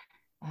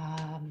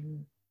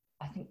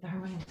 I think the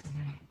harmonium.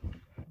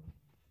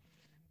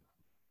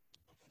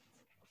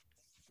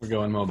 We're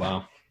going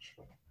mobile.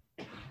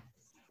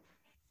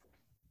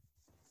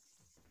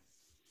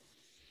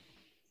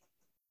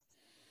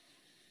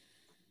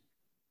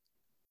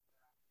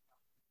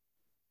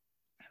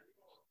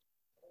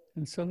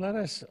 And so let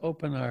us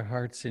open our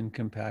hearts in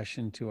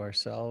compassion to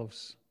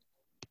ourselves.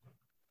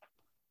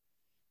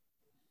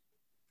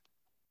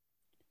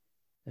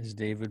 As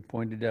David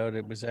pointed out,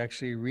 it was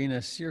actually Rena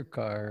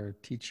Sirkar, a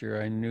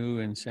teacher I knew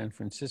in San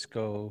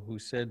Francisco, who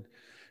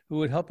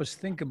would help us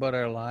think about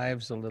our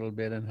lives a little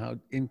bit and how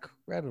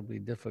incredibly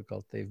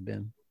difficult they've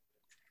been.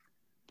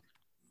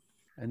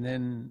 And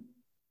then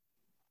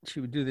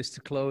she would do this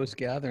to close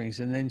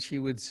gatherings, and then she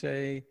would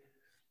say,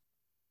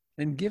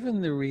 and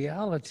given the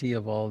reality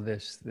of all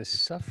this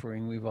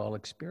suffering we've all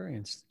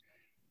experienced,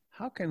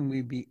 how can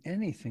we be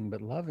anything but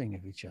loving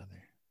of each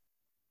other?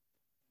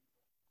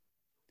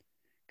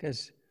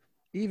 Because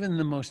even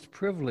the most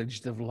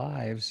privileged of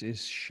lives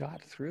is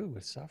shot through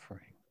with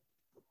suffering.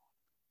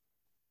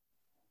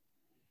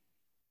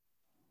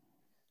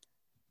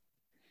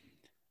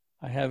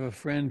 I have a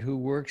friend who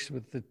works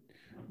with the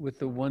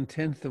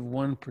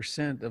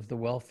 0.1% of the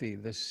wealthy,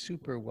 the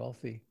super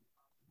wealthy.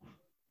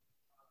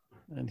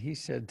 And he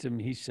says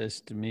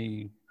to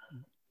me,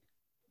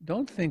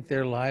 don't think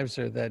their lives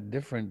are that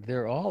different.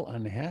 They're all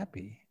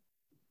unhappy.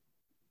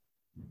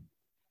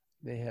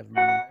 They have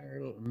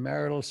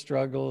marital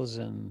struggles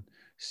and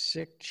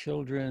sick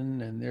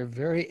children, and they're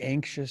very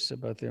anxious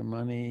about their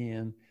money,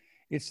 and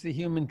it's the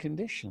human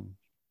condition.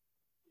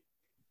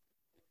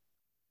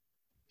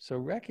 So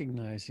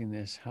recognizing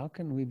this, how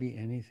can we be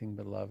anything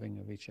but loving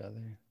of each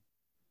other?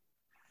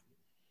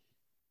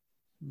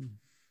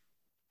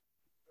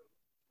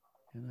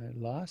 And I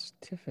lost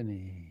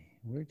Tiffany.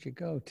 Where'd you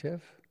go,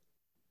 Tiff?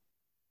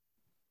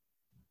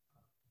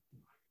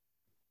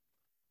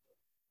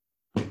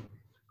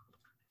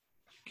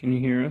 Can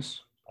you hear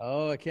us?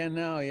 Oh, I can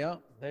now. Yeah,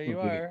 there you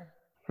are.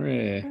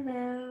 Hooray.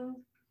 Hello.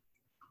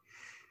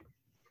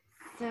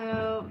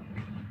 So,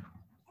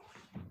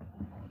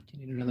 Do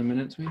you need another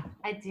minute, sweet?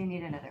 I do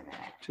need another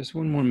minute. Just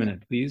one more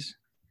minute, please.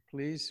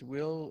 Please,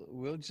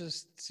 we'll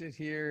just sit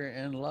here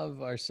and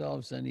love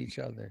ourselves and each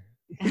other.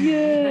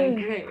 Yeah.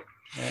 Great.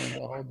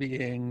 And all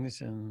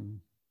beings,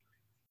 and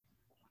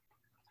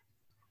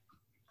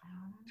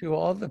to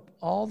all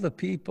the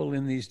people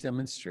in these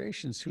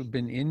demonstrations who've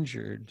been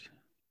injured,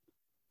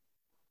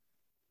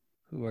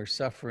 who are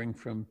suffering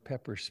from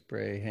pepper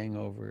spray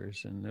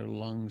hangovers and their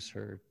lungs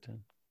hurt,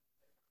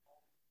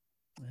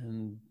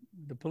 and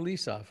the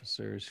police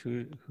officers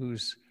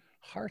whose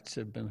hearts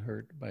have been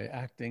hurt by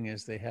acting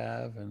as they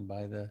have and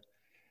by the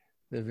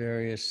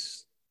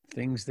various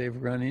things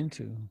they've run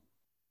into.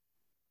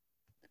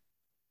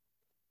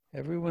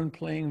 Everyone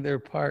playing their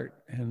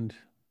part and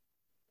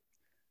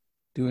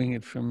doing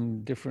it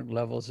from different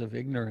levels of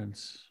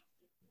ignorance.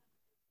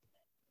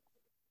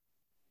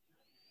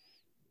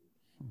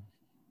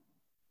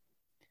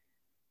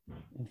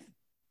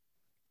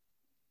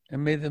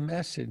 And may the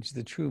message,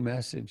 the true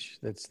message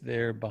that's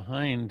there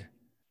behind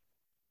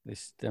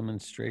this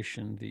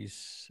demonstration,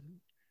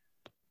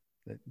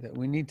 that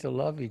we need to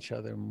love each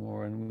other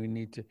more, and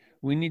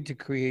we need to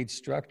create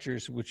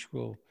structures which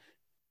will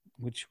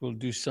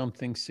do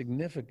something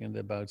significant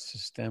about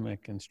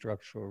systemic and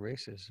structural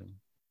racism.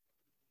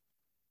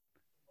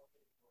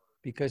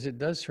 Because it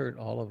does hurt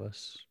all of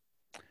us.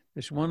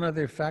 There's one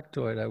other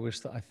factoid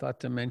I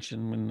thought to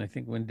mention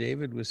when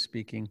David was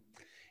speaking.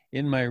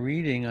 In my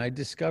reading, I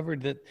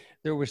discovered that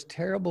there was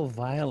terrible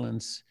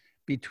violence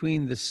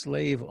between the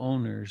slave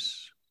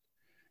owners,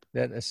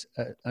 that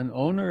an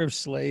owner of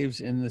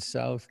slaves in the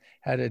South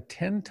had it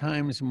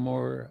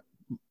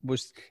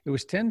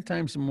was 10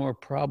 times more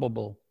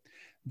probable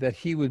that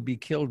he would be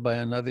killed by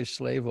another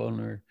slave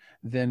owner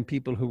than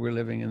people who were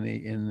living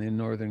in the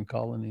northern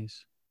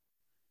colonies.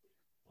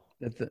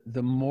 That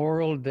the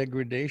moral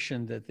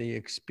degradation that they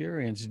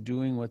experienced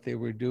doing what they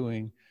were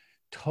doing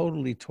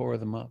totally tore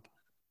them up.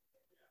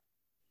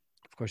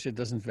 Of course, it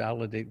doesn't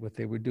validate what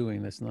they were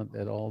doing. That's not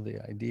at all the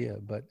idea.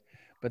 But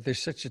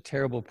there's such a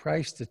terrible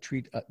price to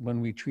treat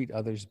when we treat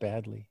others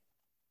badly.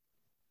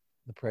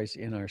 The price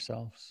in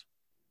ourselves.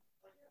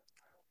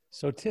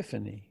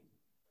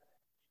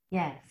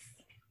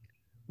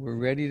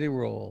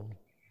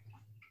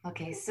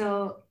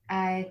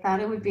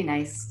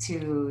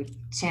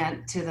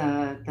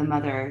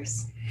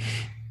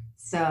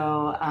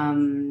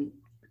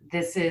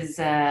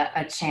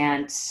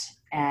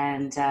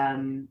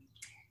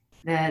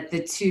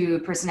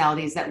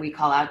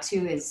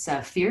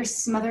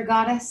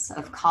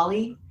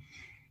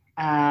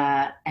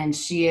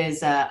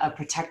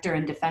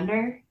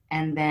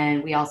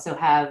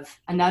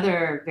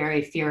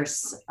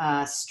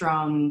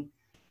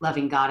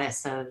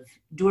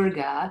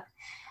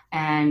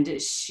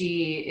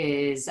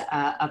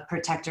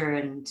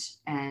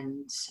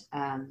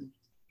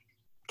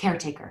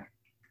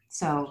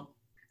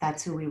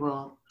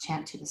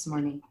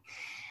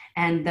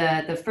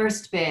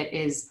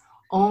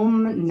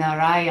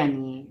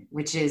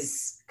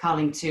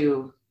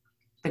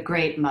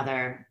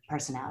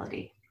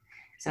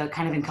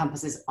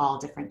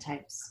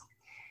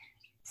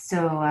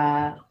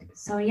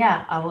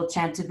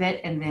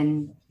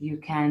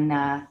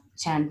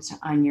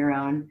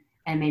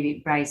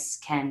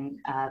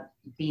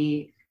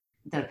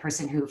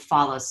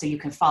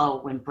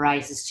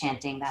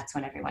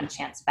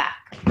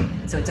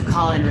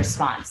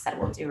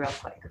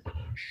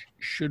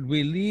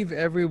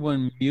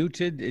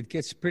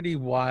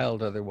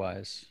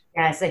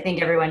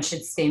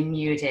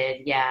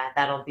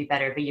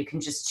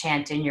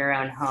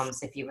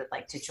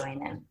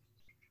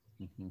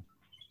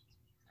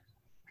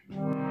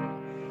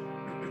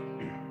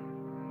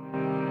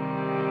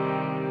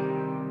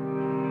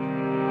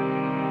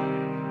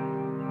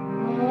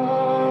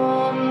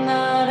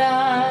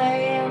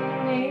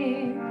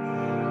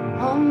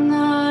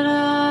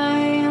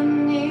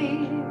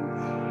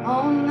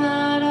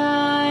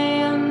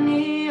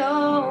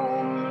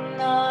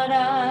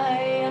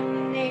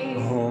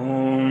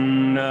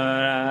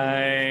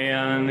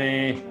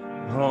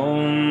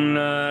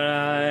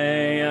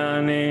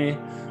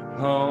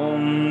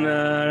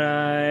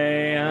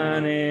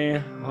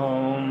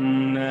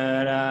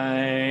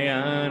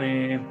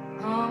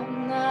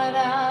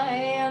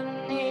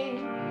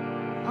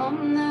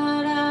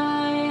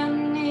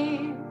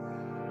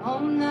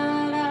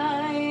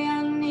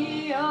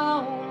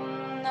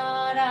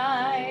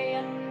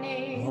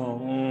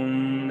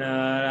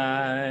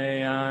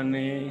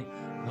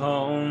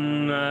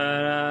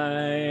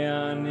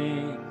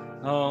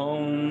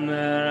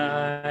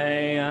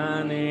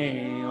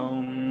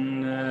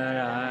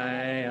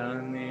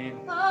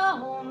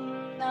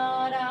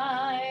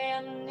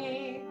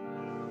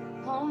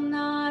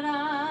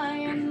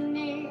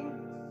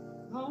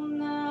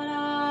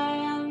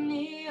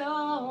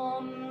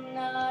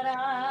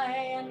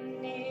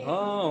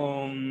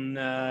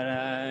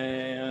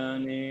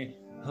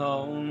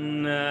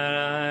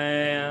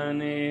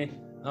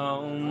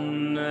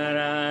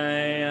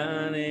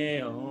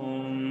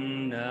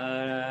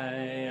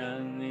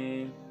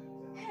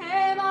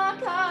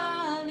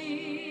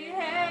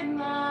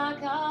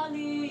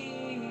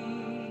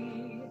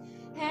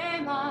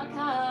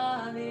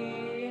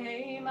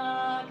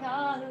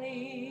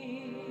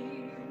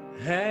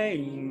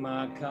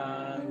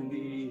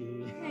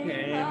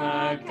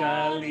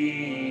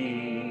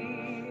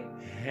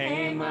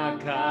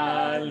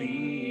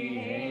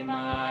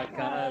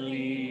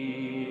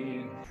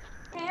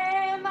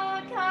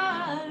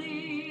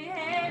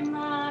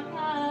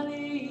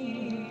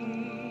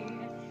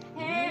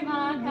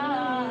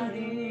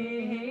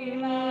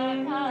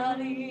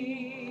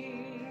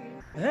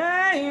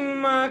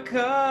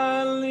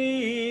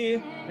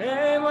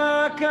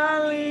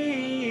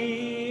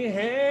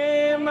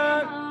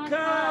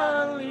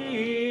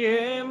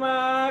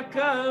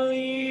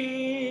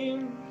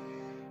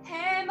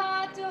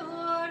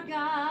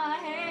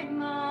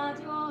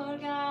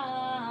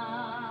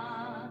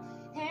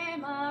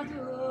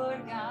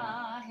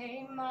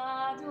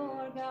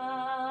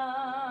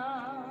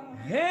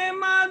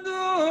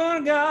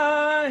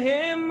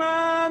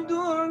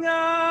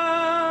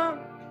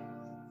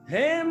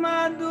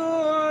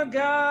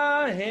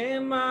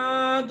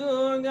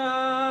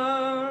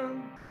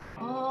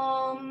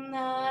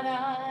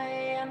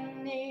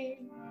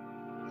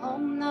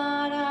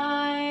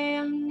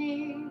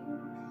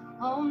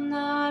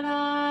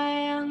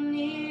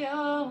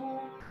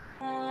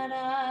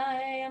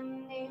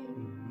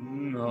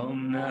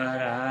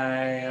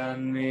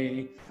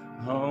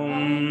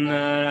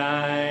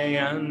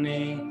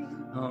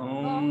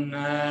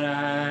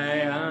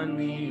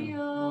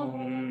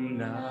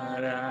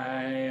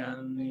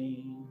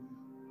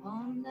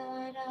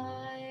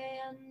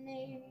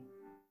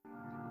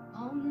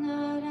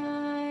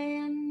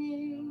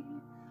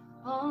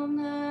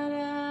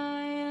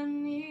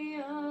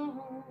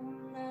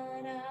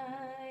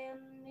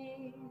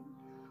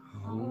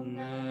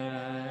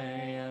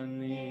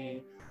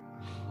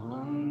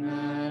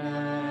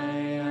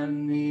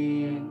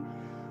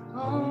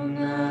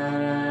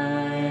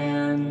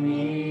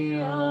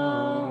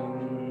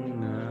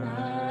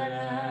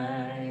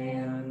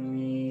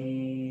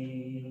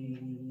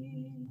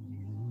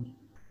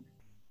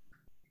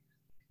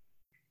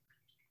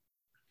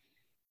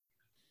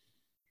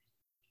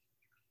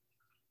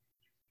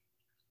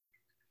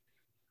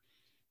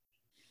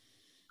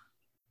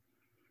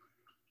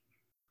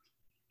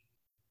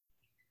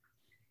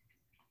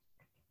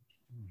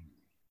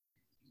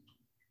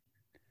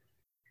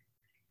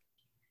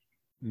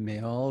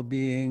 May all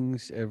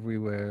beings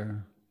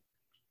everywhere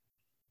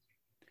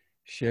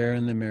share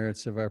in the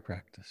merits of our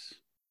practice.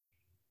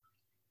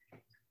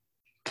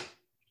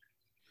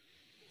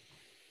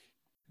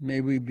 May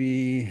we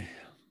be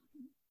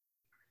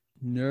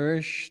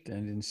nourished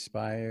and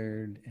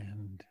inspired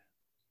and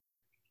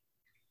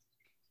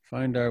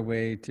find our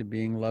way to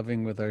being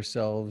loving with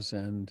ourselves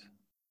and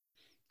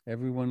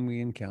everyone we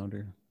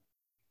encounter.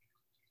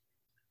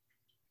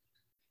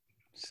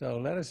 So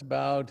let us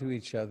bow to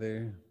each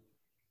other.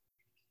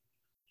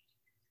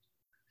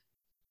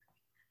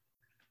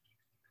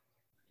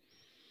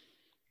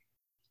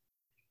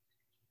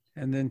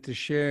 And then to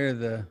share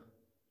the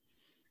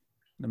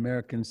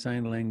American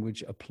Sign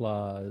Language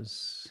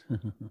applause.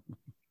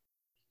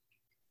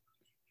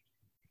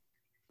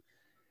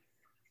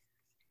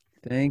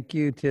 Thank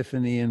you,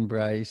 Tiffany and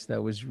Bryce.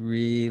 That was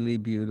really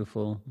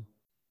beautiful.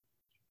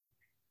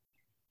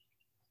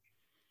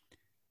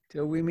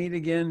 Till we meet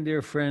again,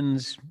 dear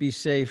friends, be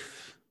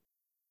safe.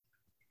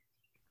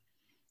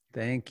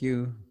 Thank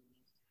you.